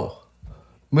 so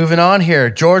moving on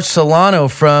here. George Solano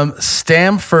from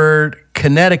Stamford,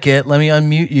 Connecticut. Let me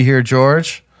unmute you here,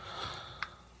 George.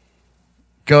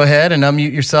 Go ahead and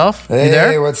unmute yourself. Hey, you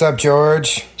there? What's up,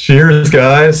 George? Cheers,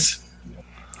 guys.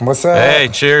 What's up? Hey,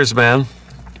 cheers, man.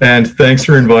 And thanks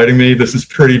for inviting me. This is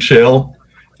pretty chill.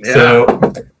 Yeah.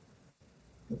 So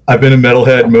I've been a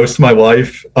metalhead most of my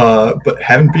life, but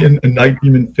haven't been a Night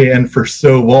Demon fan for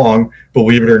so long.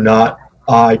 Believe it or not,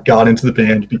 I got into the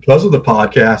band because of the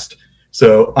podcast.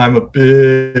 So I'm a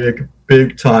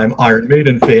big time Iron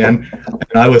Maiden fan,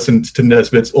 and I listened to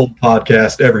Nesbitt's old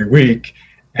podcast every week.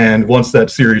 And once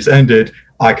that series ended,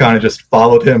 I kind of just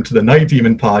followed him to the Night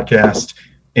Demon podcast.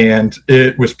 And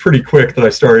it was pretty quick that I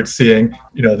started seeing,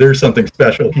 there's something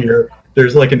special here.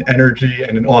 There's like an energy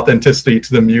and an authenticity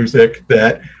to the music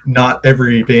that not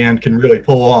every band can really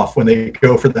pull off when they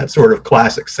go for that sort of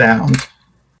classic sound.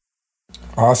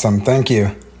 Awesome. Thank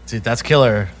you. Dude, that's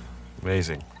killer.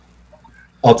 Amazing.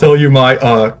 I'll tell you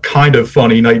my kind of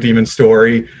funny Night Demon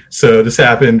story. So this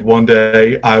happened one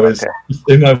day. I was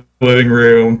in my living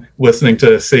room listening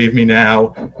to Save Me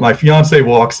Now. My fiance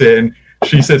walks in.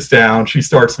 She sits down, she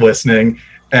starts listening,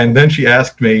 and then she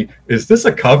asked me, "Is this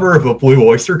a cover of a Blue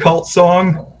Oyster Cult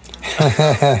song?"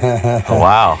 Oh,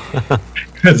 wow.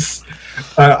 Because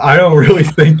I don't really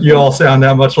think you all sound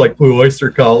that much like Blue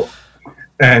Oyster Cult,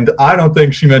 and I don't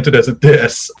think she meant it as a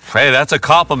diss. Hey, that's a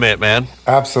compliment, man.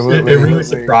 Absolutely. It really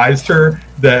surprised her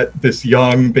that this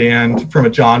young band from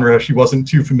a genre she wasn't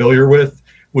too familiar with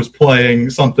was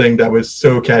playing something that was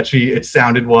so catchy. It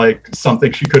sounded like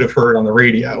something she could have heard on the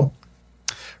radio.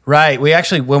 Right. We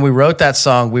actually, when we wrote that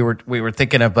song, we were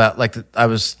thinking about I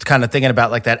was kind of thinking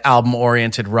about like that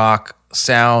album-oriented rock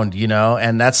sound,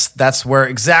 and that's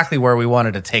exactly where we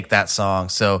wanted to take that song.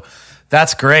 So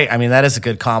that's great. I mean, that is a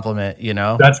good compliment,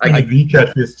 That's like the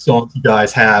catchiest song you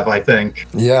guys have, I think.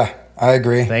 Yeah, I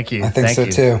agree. Thank you. I think so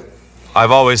too.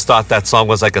 I've always thought that song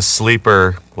was like a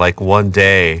sleeper, like one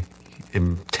day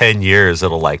in 10 years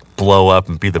it'll like blow up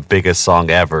and be the biggest song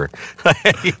ever.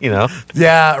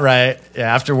 Yeah, right.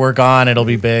 Yeah, after we're gone it'll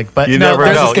be big, but you never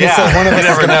know. One of us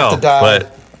is gonna have to die.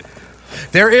 But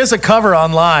there is a cover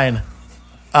online.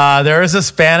 There is a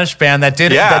Spanish band that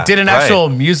did an actual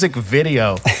music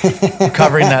video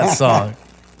covering that song.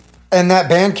 And that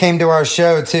band came to our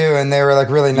show too, and they were like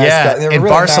really nice guys. They were in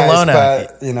really Barcelona. Nice,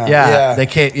 but, they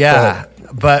came. Yeah,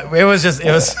 but it was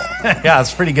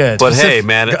it's pretty good. But hey,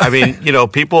 man, I mean,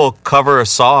 people cover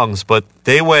songs, but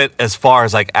they went as far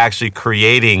as like actually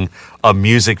creating a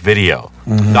music video,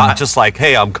 not just like,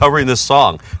 hey, I'm covering this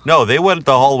song. No, they went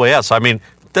the whole way up. So I mean,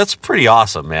 that's pretty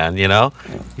awesome, man. You got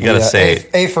to say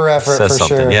A for effort, says for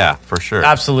something. sure. Yeah, for sure.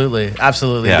 Absolutely.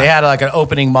 Yeah. They had like an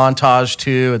opening montage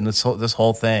too, and this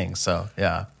whole thing. So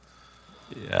yeah,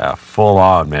 full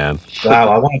on, man. Wow,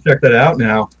 I want to check that out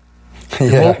now.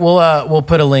 Yeah. We'll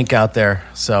put a link out there.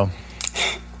 So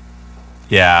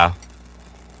yeah,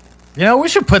 we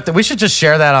should just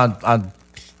share that on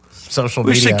social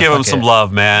media. We should give them some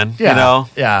love, man. Yeah.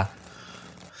 Yeah.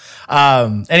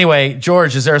 Anyway,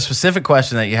 George, is there a specific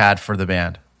question that you had for the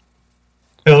band?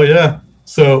 Hell yeah.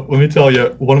 So let me tell you,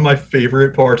 one of my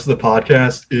favorite parts of the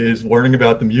podcast is learning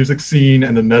about the music scene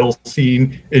and the metal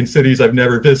scene in cities I've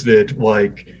never visited,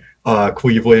 like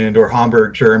Cleveland or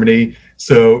Hamburg, Germany.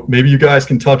 So maybe you guys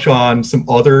can touch on some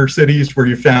other cities where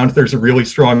you found there's a really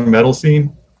strong metal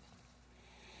scene.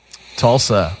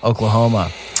 Tulsa,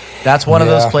 Oklahoma. That's one of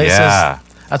those places. Yeah.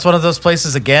 That's one of those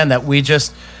places again that we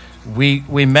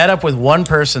met up with one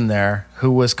person there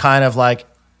who was kind of like,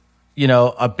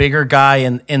 a bigger guy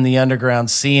in the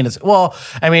underground scene. Well,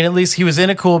 I mean, at least he was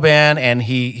in a cool band and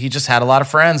he just had a lot of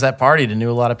friends that partied and knew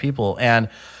a lot of people. And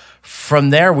from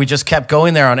there, we just kept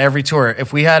going there on every tour.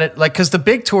 If we had it, because the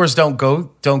big tours don't go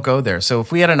there. So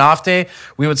if we had an off day,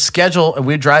 we would schedule and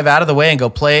we'd drive out of the way and go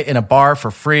play in a bar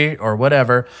for free or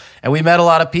whatever. And we met a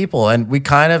lot of people, and we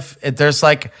kind of there's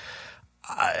like,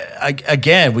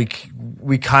 again,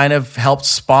 we kind of helped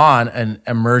spawn an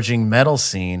emerging metal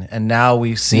scene, and now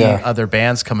we see other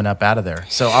bands coming up out of there.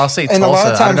 So I'll say Tulsa. And a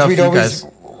lot of times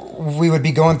we would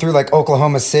be going through like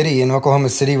Oklahoma City, and Oklahoma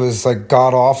City was like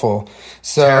god awful.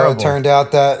 So Terrible. it turned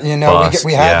out that, you know,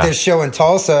 we had this show in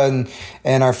Tulsa,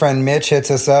 and our friend Mitch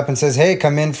hits us up and says, hey,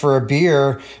 come in for a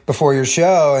beer before your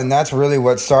show. And that's really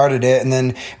what started it. And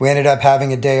then we ended up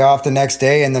having a day off the next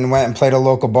day, and then went and played a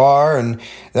local bar. And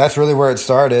that's really where it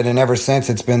started. And ever since,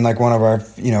 it's been like one of our,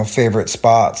 you know, favorite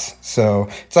spots. So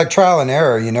it's like trial and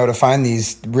error, you know, to find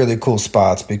these really cool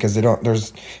spots, because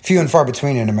there's few and far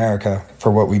between in America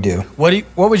for what we do. What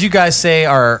would you guys say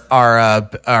are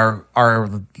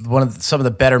one of some of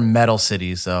the better metal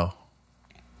cities though?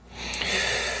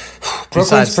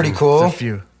 Brooklyn's pretty cool.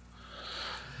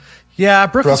 Yeah,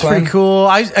 Brooklyn's pretty cool.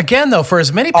 Again though, for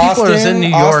as many people as in New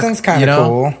York, Austin's kind of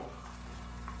cool.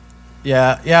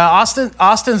 Yeah.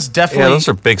 Austin's definitely. Yeah, those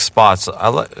are big spots. I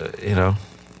like, you know.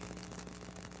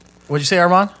 What'd you say,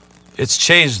 Armand? It's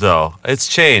changed though. It's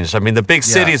changed. I mean, the big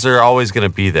cities are always going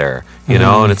to be there, you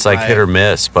know, and it's like hit or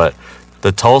miss. But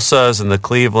the Tulsas and the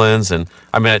Clevelands, and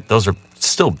I mean, those are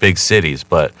still big cities.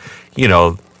 But you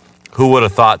know, who would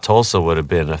have thought Tulsa would have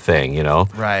been a thing? You know,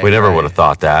 Right. We never would have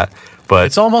thought that. But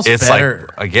it's almost better.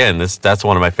 Like, again, that's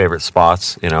one of my favorite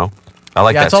spots. You know, I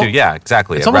like that too. Yeah,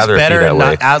 exactly. It's I'd almost rather better it be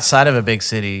that way. outside of a big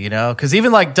city, you know, because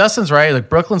even like Dustin's right, like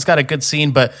Brooklyn's got a good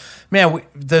scene, but man,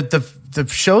 the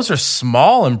shows are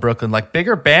small in Brooklyn. Like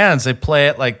bigger bands, they play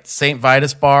at like St.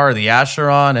 Vitus Bar or the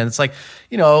Acheron, and it's like,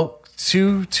 you know,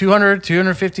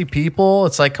 250 people.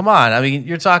 It's like, come on. I mean,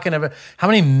 you're talking about how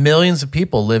many millions of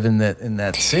people live in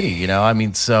that city, you know? I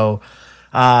mean, so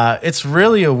it's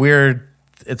really a weird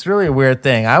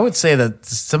thing. I would say that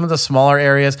some of the smaller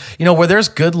areas, you know, where there's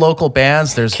good local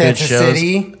bands, there's Kansas good shows.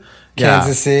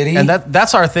 Kansas City. And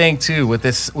that's our thing too with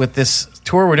this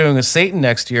tour we're doing with Satan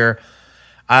next year.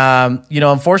 You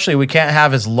know, unfortunately, we can't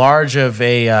have as large of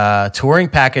a touring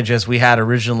package as we had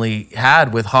originally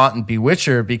had with Haunt and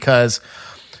Bewitcher, because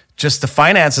just the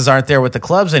finances aren't there with the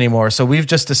clubs anymore. So we've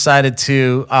just decided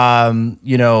to,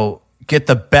 you know, get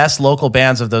the best local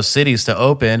bands of those cities to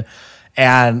open,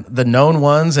 and the known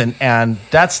ones, and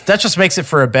that just makes it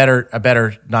for a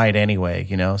better night anyway,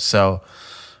 you know. So,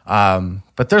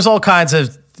 but there's all kinds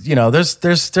of, you know,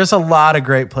 there's a lot of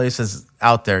great places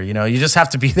out there, you know. You just have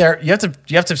to be there. You have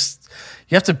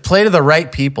to play to the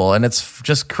right people, and it's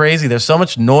just crazy. There's so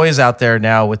much noise out there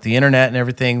now with the internet and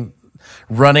everything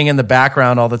running in the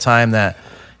background all the time that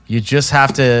you just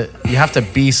have to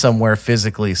be somewhere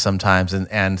physically sometimes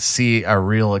and see a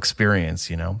real experience,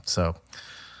 you know. So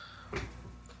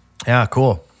yeah,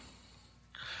 cool.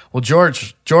 Well,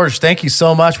 George, thank you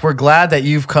so much. We're glad that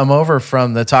you've come over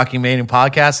from the Talking Maiden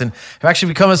podcast and have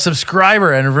actually become a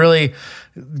subscriber and really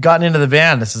gotten into the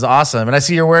band. This is awesome. And I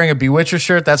see you're wearing a Bewitcher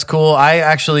shirt. That's cool. I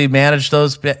actually managed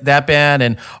that band,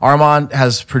 and Armand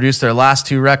has produced their last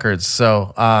 2 records.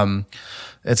 So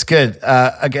it's good.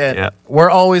 Again, we're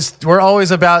always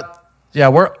about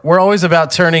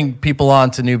turning people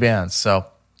on to new bands. So,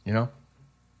 you know.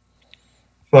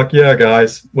 Fuck yeah,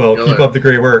 guys. Well, keep up the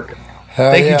great work.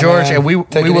 Thank you, George, man. And we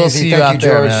will see you out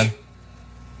there, man.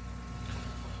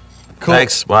 Cool.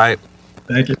 Thanks. Bye.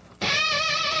 Thank you.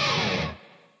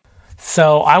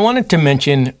 So I wanted to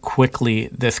mention quickly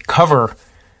this cover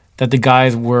that the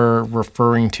guys were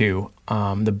referring to.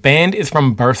 The band is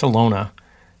from Barcelona,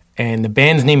 and the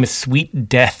band's name is Sweet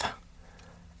Death.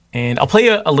 And I'll play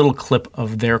a little clip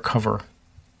of their cover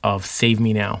of Save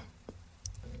Me Now.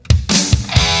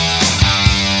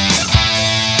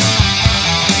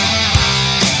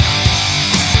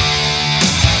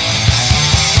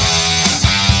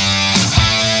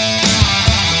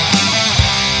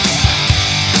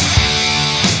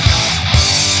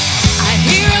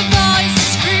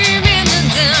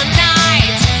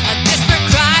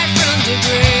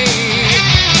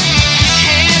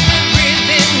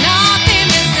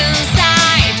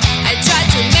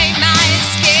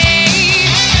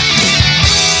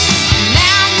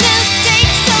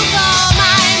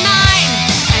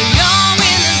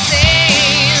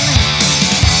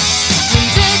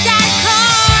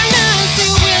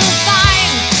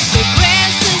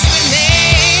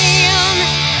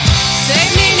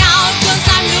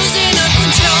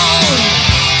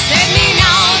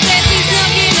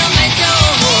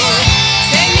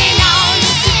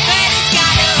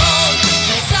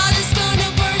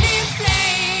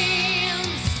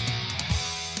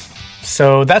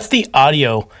 So that's the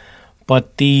audio,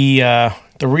 but the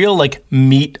real like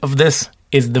meat of this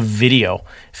is the video.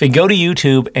 If you go to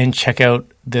YouTube and check out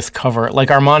this cover,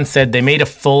 like Armand said, they made a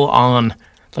full on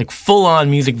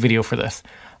music video for this.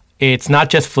 It's not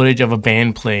just footage of a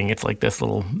band playing. It's like this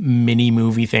little mini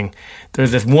movie thing.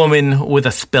 There's this woman with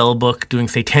a spell book doing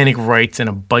satanic rites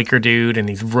and a biker dude, and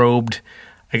he's robed.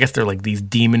 I guess they're like these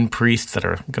demon priests that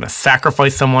are going to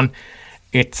sacrifice someone.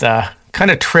 It's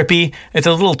kind of trippy. It's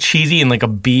a little cheesy in like a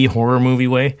B horror movie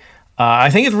way. I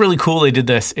think it's really cool they did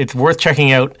this. It's worth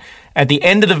checking out. At the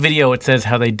end of the video, it says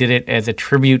how they did it as a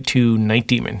tribute to Night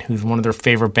Demon, who's one of their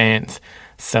favorite bands.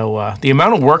 So the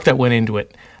amount of work that went into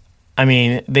it, I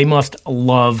mean, they must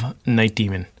love Night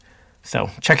Demon. So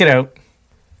check it out.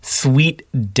 Sweet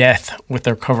Death with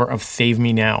their cover of Save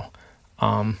Me Now.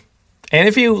 And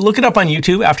if you look it up on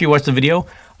YouTube after you watch the video,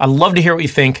 I'd love to hear what you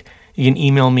think. You can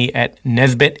email me at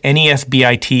Nesbit,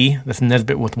 N-E-S-B-I-T, that's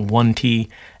Nesbit with one T,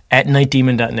 at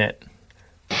nightdemon.net.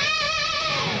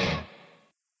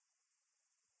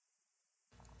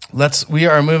 We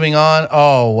are moving on.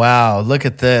 Oh, wow. Look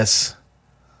at this.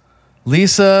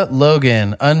 Lisa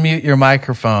Logan, unmute your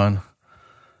microphone.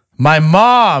 My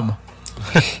mom.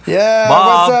 Yeah,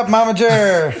 Mom. What's up, Mama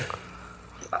Jer?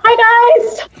 Hi,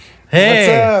 guys. Hey.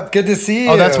 What's up? Good to see you.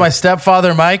 Oh, that's my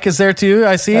stepfather, Mike, is there too,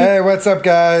 I see. Hey, what's up,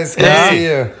 guys? Good to see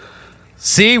you.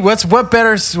 See, what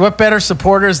better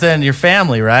supporters than your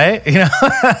family, right? You know.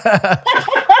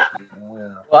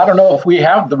 Well, I don't know if we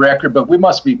have the record, but we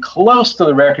must be close to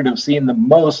the record of seeing the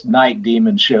most Night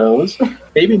Demon shows.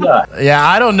 Maybe not. Yeah,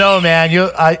 I don't know, man.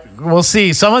 We'll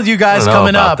see. Some of you guys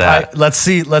coming up. Let's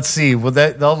see. Well,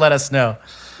 they'll let us know.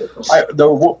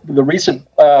 The recent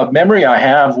memory I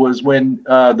have was when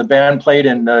the band played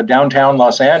in downtown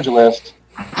Los Angeles,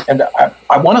 and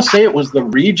I want to say it was the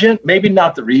Regent, maybe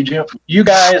not the Regent. You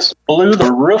guys blew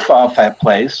the roof off that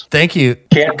place. Thank you.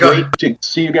 Can't wait to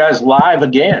see you guys live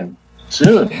again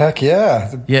soon. Heck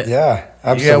yeah. Yeah,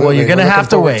 absolutely. Yeah, well, you're going to have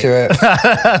to wait. To it.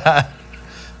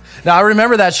 Now, I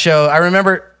remember that show. I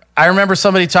remember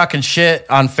somebody talking shit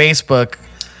on Facebook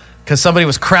because somebody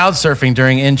was crowd surfing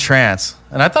during In Trance.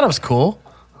 And I thought it was cool.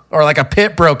 Or like a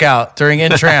pit broke out during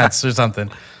In Trance or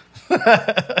something.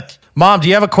 Mom, do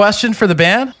you have a question for the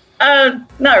band?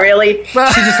 Not really. She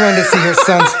just wanted to see her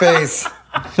son's face.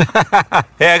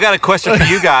 Hey, I got a question for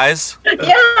you guys.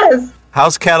 Yes.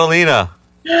 How's Catalina?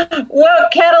 Well,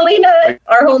 Catalina,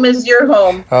 our home is your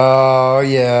home. Oh,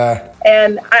 yeah.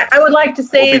 And I would like to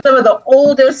say some of the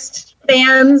oldest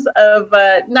fans of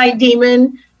Night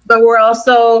Demon, but we're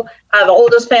also the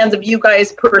oldest fans of you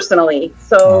guys personally.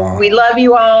 So we love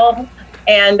you all,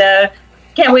 and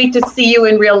can't wait to see you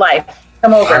in real life.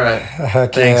 Come over. All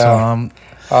right. Thanks, Mom.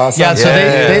 Awesome. Yeah,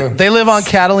 so they live on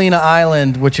Catalina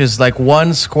Island, which is like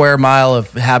 1 square mile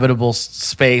of habitable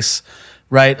space,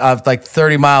 right? Of like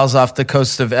 30 miles off the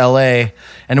coast of LA.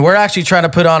 And we're actually trying to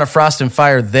put on a Frost and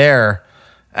Fire there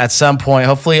at some point.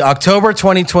 Hopefully October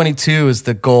 2022 is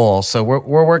the goal. So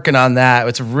we're working on that.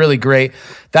 It's really great.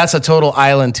 That's a total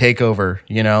island takeover,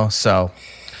 you know? So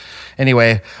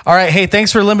anyway, all right. Hey,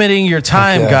 thanks for limiting your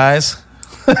time, guys.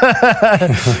 All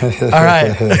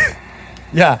right.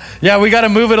 Yeah, we got to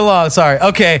move it along. Sorry.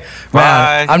 Okay.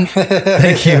 Bye.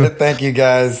 Thank you. Thank you,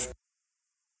 guys.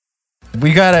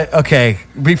 We got to, okay,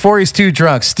 before he's too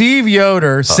drunk, Steve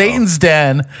Yoder, Satan's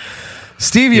Den.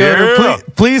 Steve Yoder,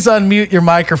 please unmute your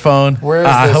microphone.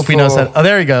 I hope he knows that. Oh,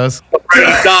 there he goes.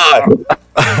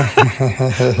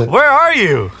 Where are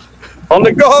you? On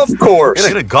the golf course.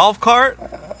 In a golf cart?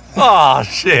 Oh,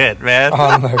 shit, man.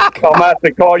 I'm going to have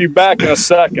to call you back in a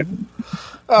second.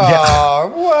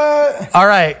 What? All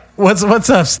right. What's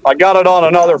up? I got it on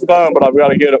another phone, but I've got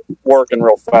to get it working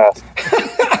real fast.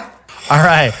 All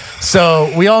right.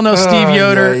 So we all know Steve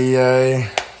Yoder.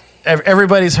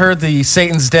 Everybody's heard the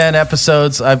Satan's Den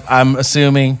episodes, I'm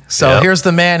assuming. So here's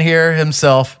the man here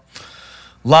himself,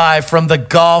 live from the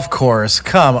golf course.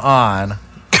 Come on.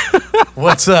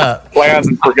 What's up? Plans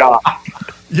and forgot.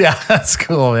 Yeah, that's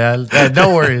cool, man.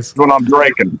 No worries. When I'm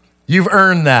drinking. You've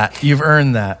earned that.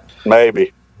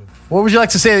 Maybe. What would you like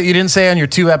to say that you didn't say on your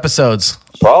 2 episodes?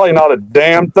 Probably not a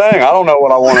damn thing. I don't know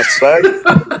what I want to say.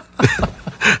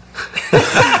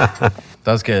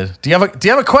 That's good. Do you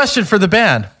have a question for the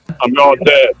band? I'm going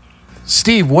dead.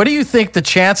 Steve, what do you think the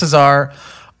chances are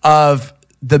of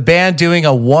the band doing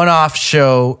a one-off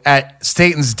show at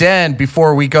Satan's Den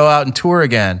before we go out and tour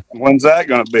again? When's that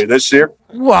going to be? This year?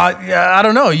 Well, I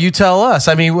don't know. You tell us.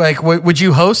 I mean, like, would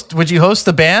you host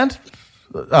the band?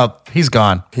 Oh, he's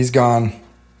gone. He's gone.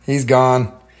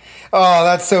 Oh,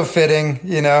 that's so fitting.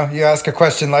 You know, you ask a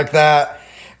question like that,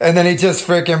 and then he just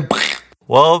freaking.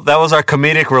 Well, that was our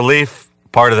comedic relief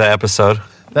part of the episode.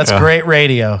 That's great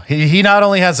radio. He not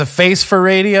only has a face for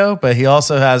radio, but he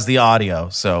also has the audio.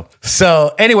 So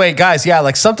anyway, guys, yeah,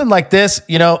 like something like this,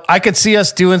 you know, I could see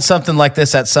us doing something like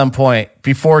this at some point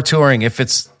before touring,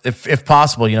 if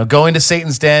possible, you know, going to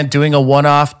Satan's Den, doing a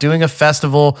one-off, doing a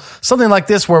festival, something like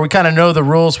this where we kind of know the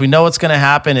rules. We know what's going to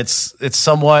happen. It's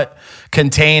somewhat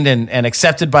contained and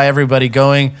accepted by everybody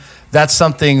going. That's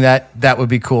something that would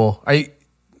be cool.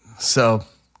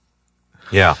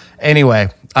 Yeah. Anyway,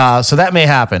 so that may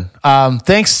happen.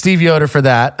 Thanks, Steve Yoder, for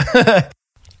that.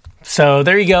 So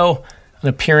there you go. An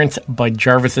appearance by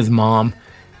Jarvis's mom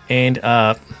and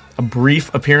a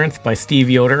brief appearance by Steve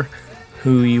Yoder,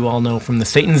 who you all know from the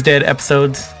Satan's Dead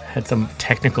episodes. Had some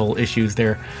technical issues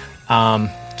there.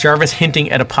 Jarvis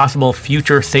hinting at a possible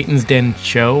future Satan's Den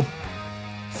show.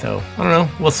 So, I don't know.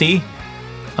 We'll see.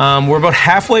 We're about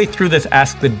halfway through this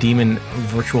Ask the Demon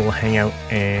virtual hangout,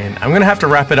 and I'm going to have to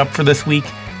wrap it up for this week.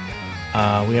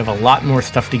 We have a lot more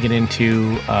stuff to get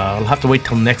into. I'll have to wait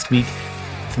till next week.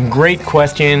 Some great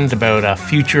questions about a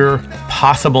future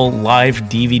possible live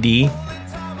DVD,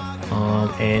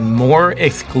 and more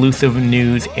exclusive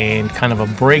news and kind of a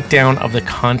breakdown of the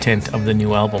content of the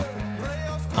new album.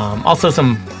 Also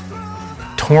some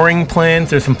touring plans.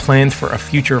 There's some plans for a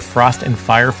future Frost and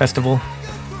Fire festival.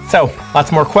 So,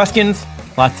 lots more questions,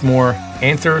 lots more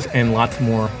answers, and lots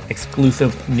more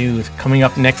exclusive news coming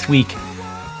up next week.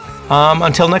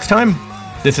 Until next time,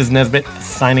 this is Nesbitt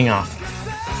signing off.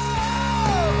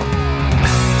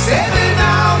 Save me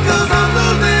now, 'cause I'm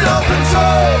losing all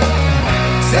control.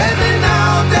 Save me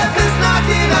now, death is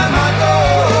knocking at my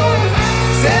door.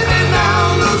 Save me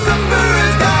now, Lucifer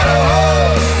has got a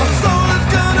hold. My soul is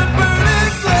gonna burn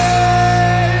in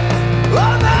flame.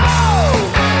 Oh no!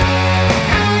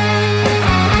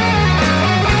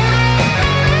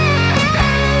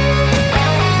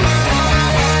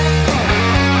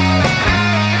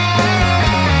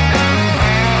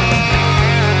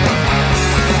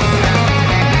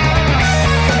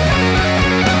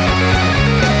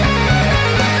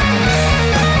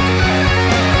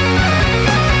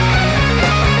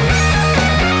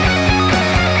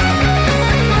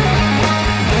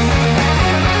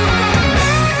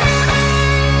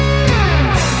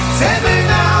 Save me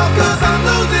now, 'cause I'm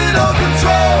losing all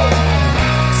control.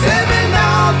 Save me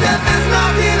now, death is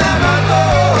knocking at my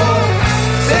door.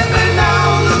 Save me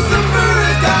now, Lucifer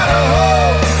has got a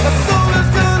hold. My soul is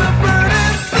gonna burn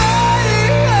in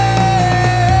flame.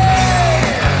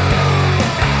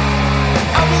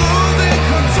 I'm losing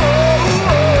control,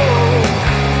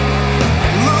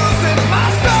 losing my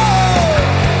soul.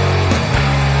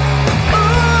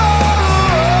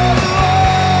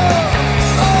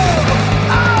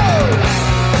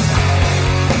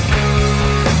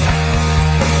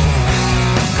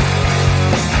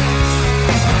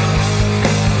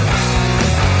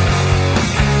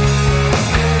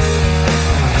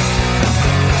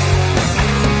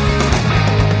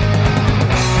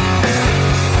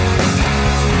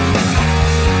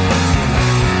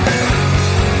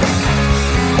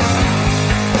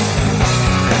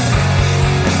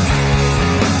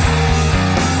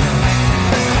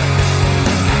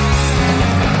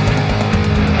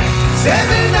 Save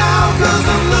me now, 'cause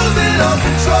I'm losing all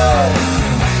control.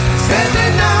 Save me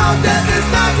now, death is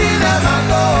knocking at my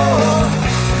door.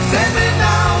 Save me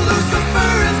now, Lucifer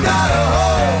has got a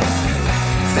hold.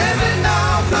 Save me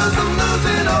now, 'cause I'm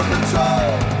losing all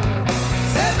control.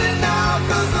 Save me now,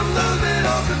 'cause I'm losing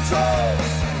all control.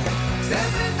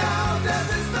 Save me now,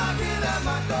 death is knocking at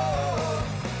my door.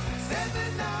 Save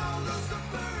me now,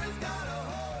 Lucifer has got a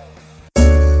hold.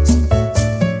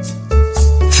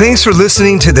 Thanks for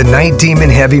listening to the Night Demon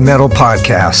Heavy Metal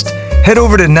Podcast. Head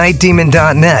over to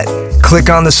nightdemon.net, click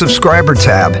on the subscriber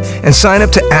tab, and sign up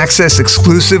to access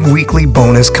exclusive weekly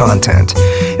bonus content.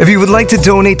 If you would like to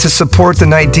donate to support the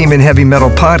Night Demon Heavy Metal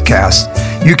Podcast,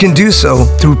 you can do so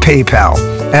through PayPal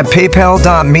at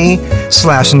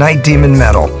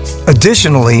paypal.me/nightdemonmetal.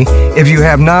 Additionally, if you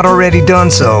have not already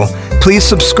done so, please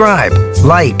subscribe,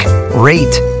 like,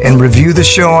 rate, and review the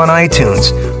show on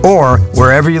iTunes or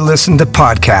wherever you listen to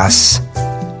podcasts.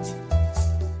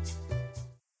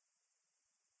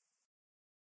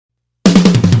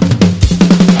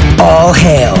 All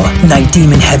hail, Night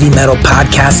Demon Heavy Metal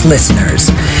Podcast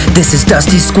listeners. This is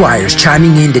Dusty Squires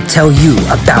chiming in to tell you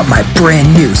about my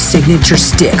brand new signature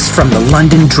sticks from the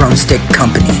London Drumstick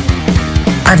Company.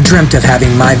 I've dreamt of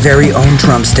having my very own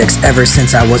drumsticks ever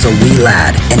since I was a wee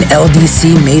lad, and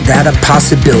LDC made that a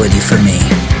possibility for me.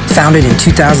 Founded in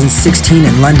 2016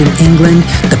 in London, England,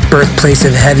 the birthplace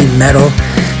of heavy metal,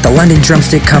 the London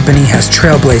Drumstick Company has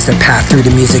trailblazed a path through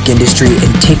the music industry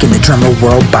and taken the drummer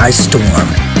world by storm.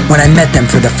 When I met them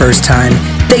for the first time,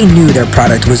 They knew their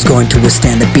product was going to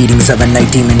withstand the beatings of a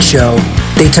Night Demon show.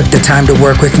 They took the time to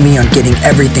work with me on getting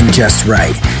everything just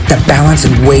right. The balance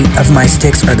and weight of my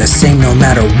sticks are the same no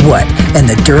matter what, and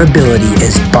the durability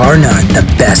is bar none the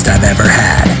best I've ever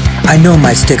had. I know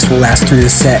my sticks will last through the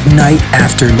set night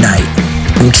after night.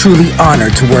 I'm truly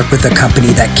honored to work with a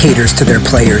company that caters to their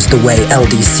players the way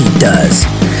LDC does.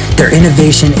 Their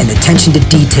innovation and attention to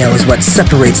detail is what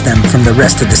separates them from the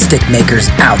rest of the stick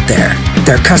makers out there.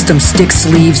 Their custom stick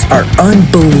sleeves are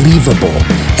unbelievable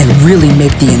and really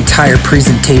make the entire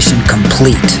presentation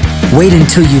complete. Wait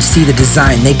until you see the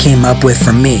design they came up with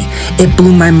for me. It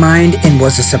blew my mind and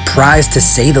was a surprise to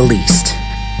say the least.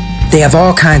 They have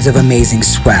all kinds of amazing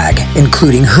swag,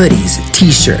 including hoodies,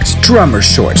 t-shirts, drummer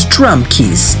shorts, drum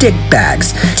keys, stick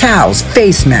bags, towels,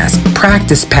 face masks,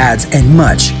 practice pads, and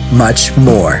much, much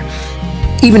more.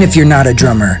 Even if you're not a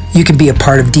drummer, you can be a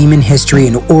part of Demon history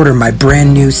and order my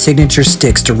brand new signature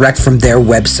sticks direct from their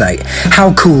website.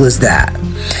 How cool is that?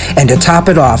 And to top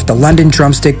it off, the London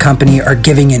Drumstick Company are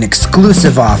giving an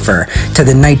exclusive offer to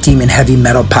the Night Demon Heavy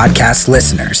Metal Podcast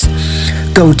listeners.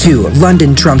 Go to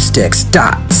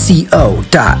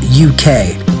londondrumsticks.co.uk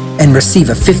and receive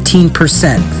a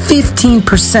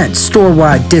 15%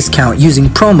 store-wide discount using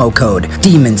promo code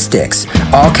DEMONSTICKS.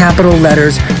 All capital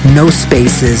letters, no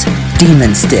spaces,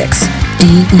 Demon Sticks.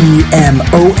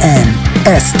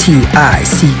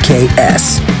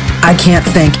 DEMONSTICKS. I can't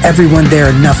thank everyone there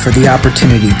enough for the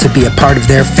opportunity to be a part of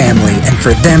their family and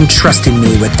for them trusting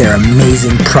me with their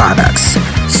amazing products.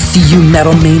 See you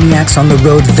metal maniacs on the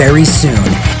road very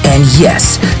soon. And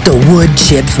yes, the wood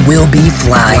chips will be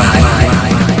flying.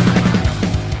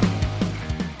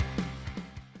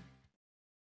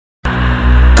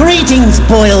 Greetings,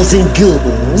 boils and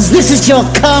ghouls. This is your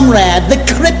comrade, the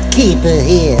Crypt Keeper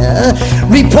here,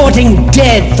 reporting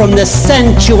dead from the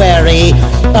sanctuary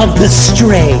of the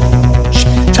strange.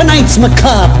 Tonight's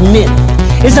macabre myth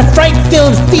is a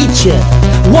fright-filled feature,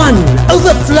 one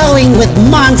overflowing with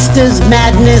monsters,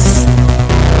 madness,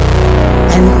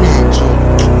 and magic.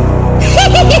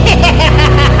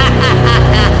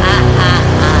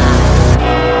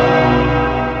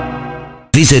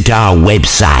 Visit our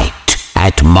website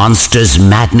at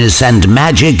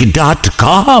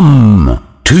monstersmadnessandmagic.com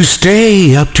to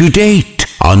stay up to date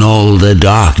on all the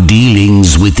dark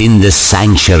dealings within the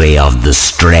sanctuary of the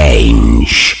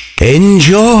strange.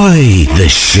 Enjoy the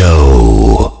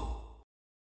show.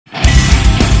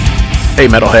 Hey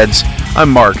Metalheads, I'm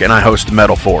Mark and I host the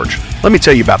Metal Forge. Let me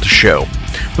tell you about the show.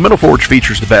 The Metal Forge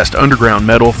features the best underground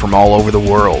metal from all over the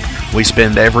world. We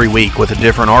spend every week with a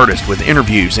different artist with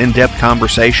interviews, in-depth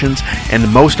conversations, and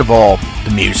most of all,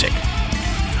 the music.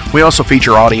 We also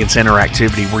feature audience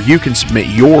interactivity where you can submit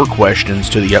your questions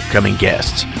to the upcoming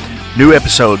guests. New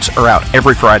episodes are out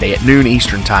every Friday at noon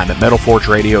Eastern Time at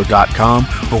metalforgeradio.com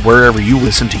or wherever you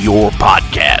listen to your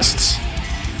podcasts.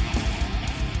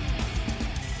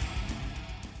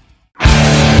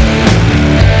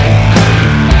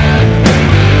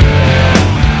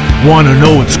 Want to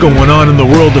know what's going on in the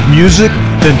world of music?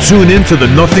 Then tune in to the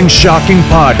Nothing Shocking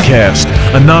Podcast,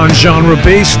 a non-genre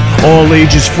based,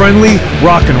 all-ages friendly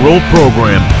rock and roll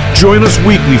program. Join us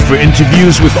weekly for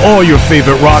interviews with all your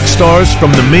favorite rock stars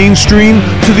from the mainstream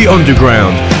to the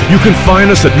underground. You can find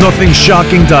us at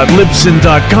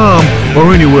nothingshocking.libsyn.com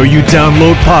or anywhere you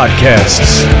download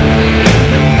podcasts.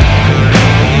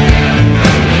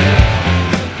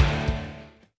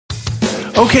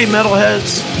 Okay,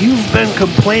 metalheads, you've been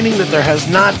complaining that there has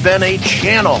not been a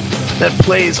channel that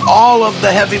plays all of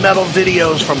the heavy metal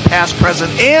videos from past,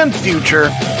 present, and future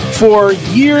for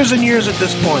years and years at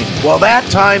this point. Well, that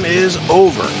time is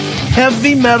over.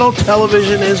 Heavy Metal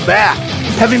Television is back.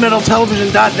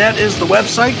 HeavyMetalTelevision.net is the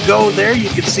website. Go there. You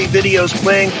can see videos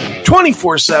playing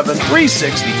 24/7,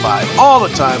 365, all the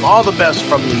time, all the best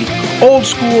from the old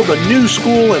school, the new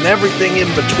school, and everything in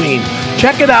between.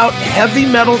 Check it out,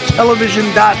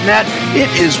 HeavyMetalTelevision.net. It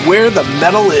is where the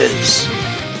metal is.